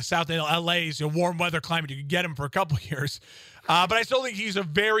somewhere in the South LA's warm weather climate, you could get him for a couple of years. But I still think he's a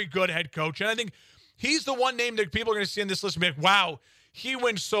very good head coach, and I think he's the one name that people are going to see on this list and be like, "Wow, he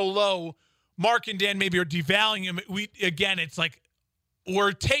went so low." Mark and Dan maybe are devaluing him. It's like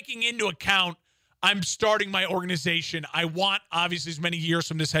we're taking into account. I'm starting my organization. I want, obviously, as many years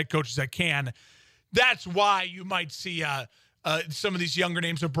from this head coach as I can. That's why you might see some of these younger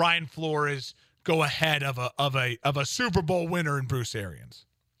names of Brian Flores go ahead of a Super Bowl winner in Bruce Arians.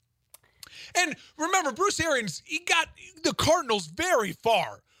 And remember, Bruce Arians, he got the Cardinals very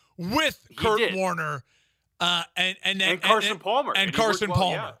far with Kurt Warner and Carson Palmer. And Carson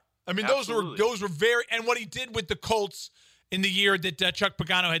Palmer. Yeah. I mean, those were very, and what he did with the Colts in the year that Chuck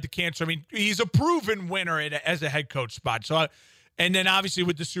Pagano had the cancer. I mean, he's a proven winner as a head coach spot. So, and then obviously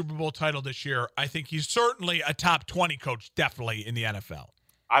with the Super Bowl title this year, I think he's certainly a top 20 coach, definitely in the NFL.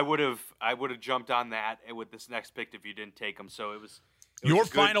 I would have jumped on that with this next pick if you didn't take him. So it was your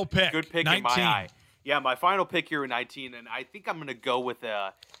final pick. Good pick 19. In my eye. Yeah, my final pick here at 19, and I think I'm going to go with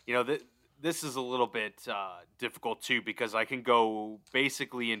this is a little bit difficult too because I can go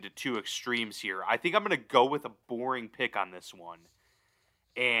basically into two extremes here. I think I'm going to go with a boring pick on this one.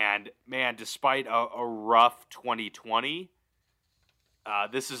 And man, despite a rough 2020,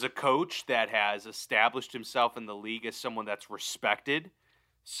 this is a coach that has established himself in the league as someone that's respected,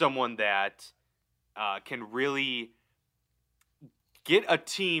 someone that can really get a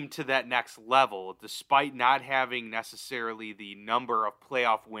team to that next level despite not having necessarily the number of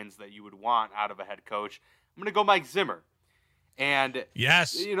playoff wins that you would want out of a head coach, I'm going to go Mike Zimmer. And,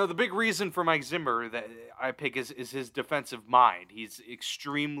 yes, the big reason for Mike Zimmer that I pick is his defensive mind. He's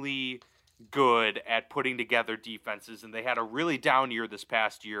extremely good at putting together defenses, and they had a really down year this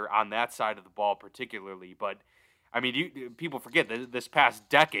past year on that side of the ball particularly. But, I mean, people forget that this past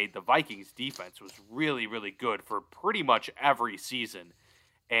decade, the Vikings defense was really, really good for pretty much every season.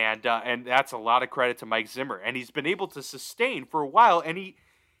 And that's a lot of credit to Mike Zimmer. And he's been able to sustain for a while, and he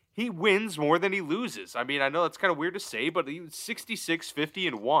wins more than he loses. I mean, I know that's kind of weird to say, but he was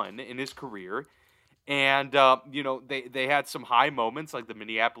 66-50-1 in his career. And, they had some high moments like the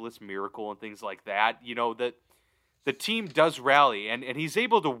Minneapolis Miracle and things like that. That the team does rally, and he's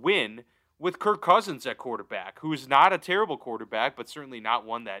able to win with Kirk Cousins at quarterback, who's not a terrible quarterback, but certainly not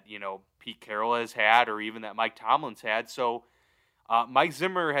one that, Pete Carroll has had or even that Mike Tomlin's had. So Mike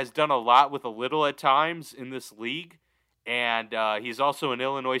Zimmer has done a lot with a little at times in this league. And he's also an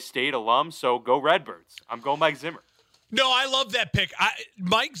Illinois State alum, so go Redbirds. I'm going Mike Zimmer. No, I love that pick.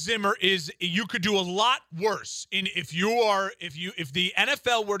 Mike Zimmer you could do a lot worse if the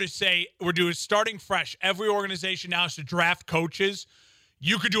NFL were to say we're doing starting fresh, every organization now has to draft coaches,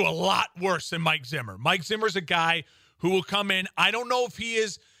 you could do a lot worse than Mike Zimmer. Mike Zimmer's a guy who will come in. I don't know if he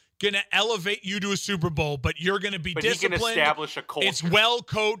is going to elevate you to a Super Bowl, but you're going to be disciplined. He can establish a culture. It's well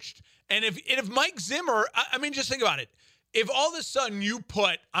coached. And if Mike Zimmer, I mean, just think about it. If all of a sudden you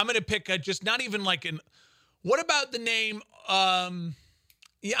I'm going to pick just not even like what about the name? I'm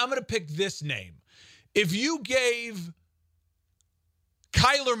going to pick this name. If you gave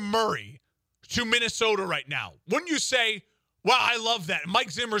Kyler Murray to Minnesota right now, wouldn't you say, wow, I love that.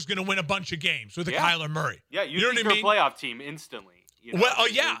 Mike Zimmer's going to win a bunch of games with Kyler Murray. Yeah, you know what I mean? Playoff team instantly. Well,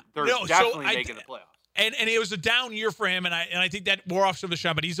 yeah. They're definitely making the playoffs. And it was a down year for him, and I think that wore off some of the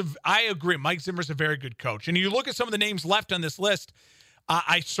shot. But I agree. Mike Zimmer's a very good coach. And you look at some of the names left on this list,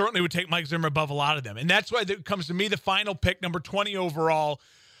 I certainly would take Mike Zimmer above a lot of them. And that's why it comes to me, the final pick, number 20 overall.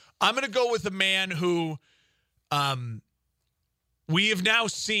 I'm going to go with a man who we have now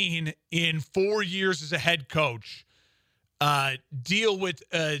seen in 4 years as a head coach deal with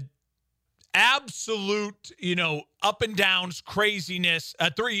absolute, up and downs, craziness.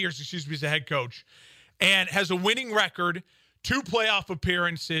 3 years, as a head coach. And has a winning record, 2 playoff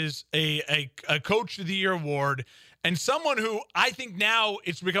appearances, a Coach of the Year award, and someone who I think now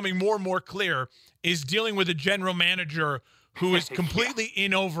it's becoming more and more clear is dealing with a general manager who is completely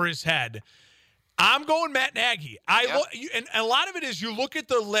in over his head. I'm going Matt Nagy. And a lot of it is you look at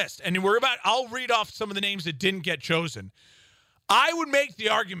the list, and I'll read off some of the names that didn't get chosen. I would make the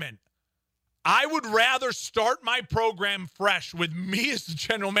argument, I would rather start my program fresh with me as the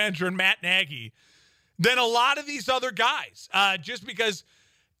general manager and Matt Nagy than a lot of these other guys, just because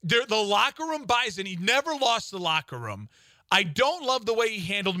the locker room buys in. He never lost the locker room. I don't love the way he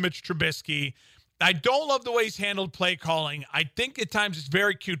handled Mitch Trubisky. I don't love the way he's handled play calling. I think at times it's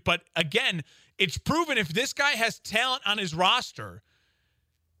very cute. But, again, it's proven if this guy has talent on his roster,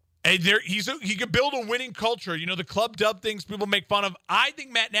 and he could build a winning culture. The club dub things people make fun of. I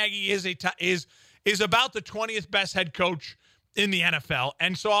think Matt Nagy is about the 20th best head coach in the NFL,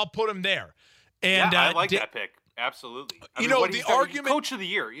 and so I'll put him there. And I like that pick. Absolutely. The argument, Coach of the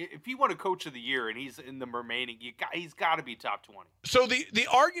Year. If he won a Coach of the Year and he's in the remaining, he's got to be top 20. So the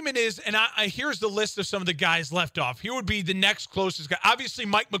argument is, and here's the list of some of the guys left off. He would be the next closest guy. Obviously,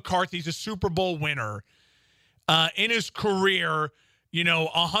 Mike McCarthy's a Super Bowl winner in his career.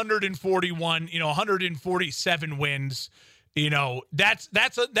 141, 147 wins. That's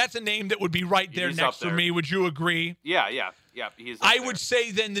a name that would be right there next to me. Would you agree? Yeah. I would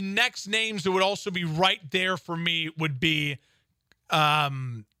say then the next names that would also be right there for me would be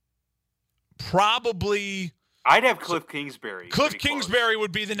probably. I'd have Cliff Kingsbury. Cliff Kingsbury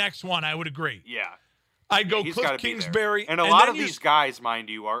would be the next one. I would agree. Yeah. I'd go Cliff Kingsbury. And a lot of these guys, mind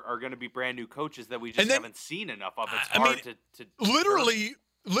you, are going to be brand new coaches that we just haven't seen enough of. It's hard to literally,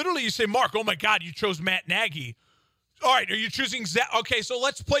 you say, Mark, oh my God, you chose Matt Nagy. All right, are you choosing Zach? Okay, so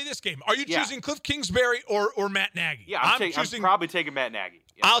let's play this game. Are you choosing Cliff Kingsbury or Matt Nagy? Yeah, I'm probably taking Matt Nagy.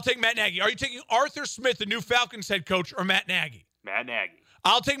 Yeah. I'll take Matt Nagy. Are you taking Arthur Smith, the new Falcons head coach, or Matt Nagy? Matt Nagy.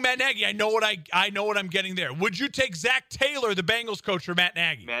 I'll take Matt Nagy. I know what I'm getting there. Would you take Zach Taylor, the Bengals coach, or Matt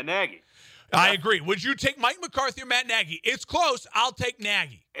Nagy? Matt Nagy. I agree. Would you take Mike McCarthy or Matt Nagy? It's close. I'll take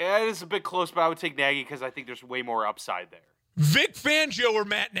Nagy. It is a bit close, but I would take Nagy because I think there's way more upside there. Vic Fangio or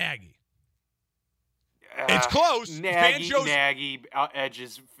Matt Nagy? It's close. Nagy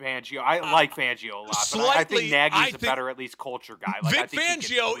edges Fangio. I like Fangio a lot, but I think Nagy's a better, at least, culture guy. Vic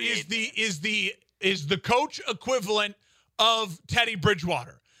Fangio is the is the coach equivalent of Teddy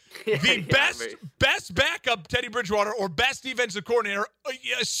Bridgewater. The best backup Teddy Bridgewater or best defensive coordinator,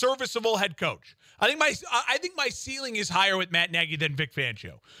 a serviceable head coach. I think my ceiling is higher with Matt Nagy than Vic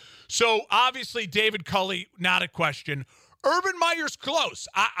Fangio. So obviously David Culley, not a question. Urban Meyer's close.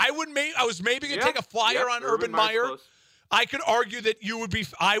 I was maybe going to take a flyer on Urban Meyer. Close. I could argue that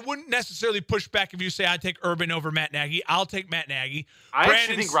I wouldn't necessarily push back if you say I'd take Urban over Matt Nagy. I'll take Matt Nagy. I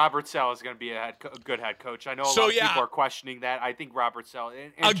actually think Robert Saleh is going to be a good head coach. I know a lot of people are questioning that. I think Robert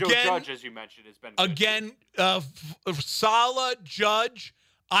Saleh and Joe Judge, as you mentioned, has been good. Again, Saleh, Judge,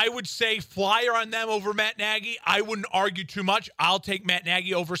 I would say flyer on them over Matt Nagy. I wouldn't argue too much. I'll take Matt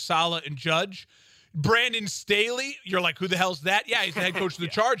Nagy over Saleh and Judge. Brandon Staley, you're like, who the hell's that? Yeah, he's the head coach of the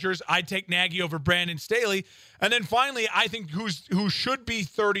Chargers. I'd take Nagy over Brandon Staley. And then finally, I think who should be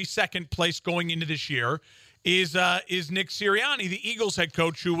 32nd place going into this year is Nick Sirianni, the Eagles head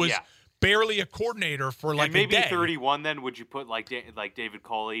coach, who was barely a coordinator for like maybe a day. 31 then, would you put like David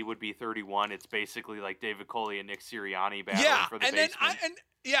Culley would be 31? It's basically like David Culley and Nick Sirianni battling for the basement.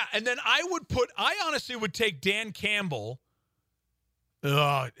 And then I honestly would take Dan Campbell.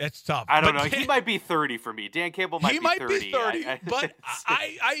 Oh, that's tough. I don't know. He might be 30 for me. Dan Campbell might be 30. He might be 30, but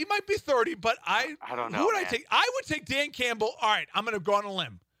he might be 30, but I don't know. Who would I take? I would take Dan Campbell. All right, I'm going to go on a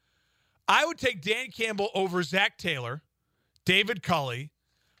limb. I would take Dan Campbell over Zach Taylor, David Culley.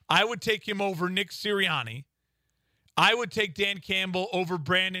 I would take him over Nick Sirianni. I would take Dan Campbell over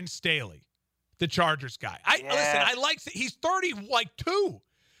Brandon Staley, the Chargers guy. Listen, he's 32.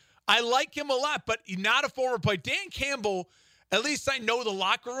 I like him a lot, but he's not a former player. Dan Campbell, at least I know the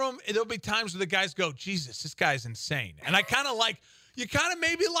locker room. There'll be times where the guys go, Jesus, this guy's insane. And I kind of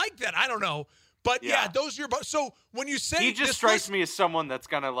maybe like that. I don't know. But yeah, those are your, so when you say he just strikes me as someone that's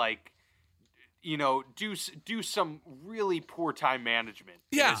going to do some really poor time management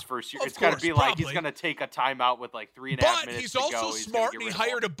in his first year. It's got to be like he's going to take a timeout with like 3.5 minutes But he's also smart, and he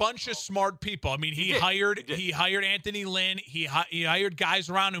hired a bunch of smart people. I mean, he hired Anthony Lynn. He hired guys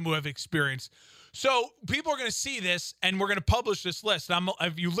around him who have experience. So people are going to see this, and we're going to publish this list.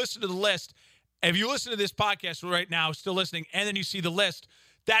 If you listen to the list, if you listen to this podcast right now, still listening, and then you see the list,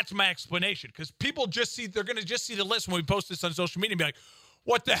 that's my explanation. Because people they're going to just see the list when we post this on social media and be like,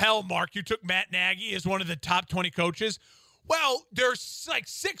 what the hell, Mark? You took Matt Nagy as one of the top 20 coaches? Well, there's like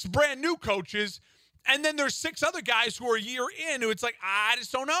 6 brand new coaches, and then there's 6 other guys who are a year in who it's like, I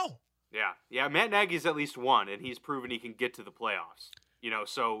just don't know. Yeah, Matt Nagy's at least one, and he's proven he can get to the playoffs.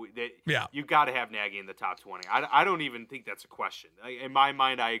 So you got to have Nagy in the top 20. I don't even think that's a question. In my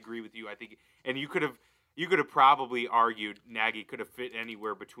mind, I agree with you. I think, and you could have probably argued Nagy could have fit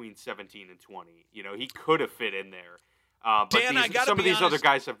anywhere between 17 and 20. He could have fit in there. But Dan, some of these other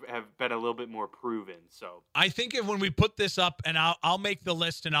guys have been a little bit more proven. So I think when we put this up, and I'll make the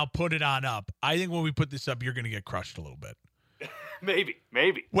list and I'll put it on up. I think when we put this up, you're going to get crushed a little bit. Maybe.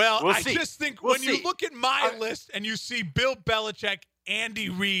 Well, I just think you look at my list and you see Bill Belichick, Andy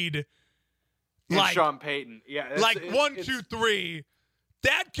Reid, and Sean Payton. Yeah. 1, 2, 3.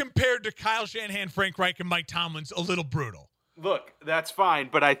 That compared to Kyle Shanahan, Frank Reich, and Mike Tomlin's a little brutal. Look, that's fine,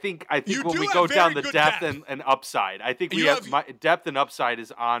 but I think when we go down the depth and upside, I think my depth and upside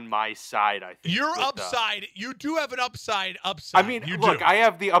is on my side. I think your upside, you do have an upside. I mean, I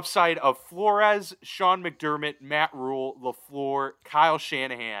have the upside of Flores, Sean McDermott, Matt Rule, LaFleur, Kyle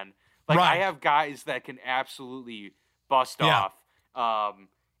Shanahan. I have guys that can absolutely bust off.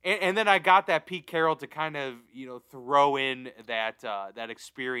 And then I got that Pete Carroll to kind of throw in that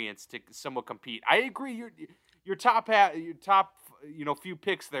experience to somewhat compete. I agree. Your top few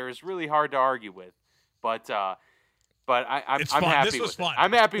picks there is really hard to argue with, but I'm happy with it.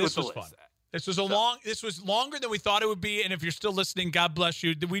 I'm happy with the list. This was longer than we thought it would be, and if you're still listening, God bless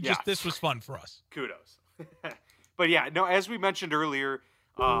you. This was fun for us. Kudos. But yeah, no, as we mentioned earlier,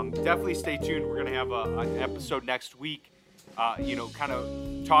 definitely stay tuned. We're gonna have an episode next week. Kind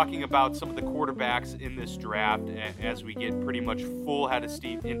of talking about some of the quarterbacks in this draft as we get pretty much full head of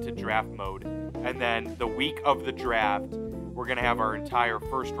steam into draft mode. And then the week of the draft, we're going to have our entire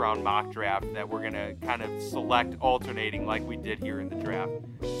first round mock draft that we're going to kind of select alternating like we did here in the draft.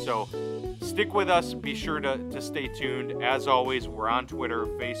 So stick with us. Be sure to stay tuned. As always, we're on Twitter,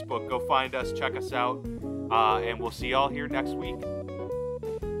 Facebook. Go find us. Check us out. And we'll see y'all here next week.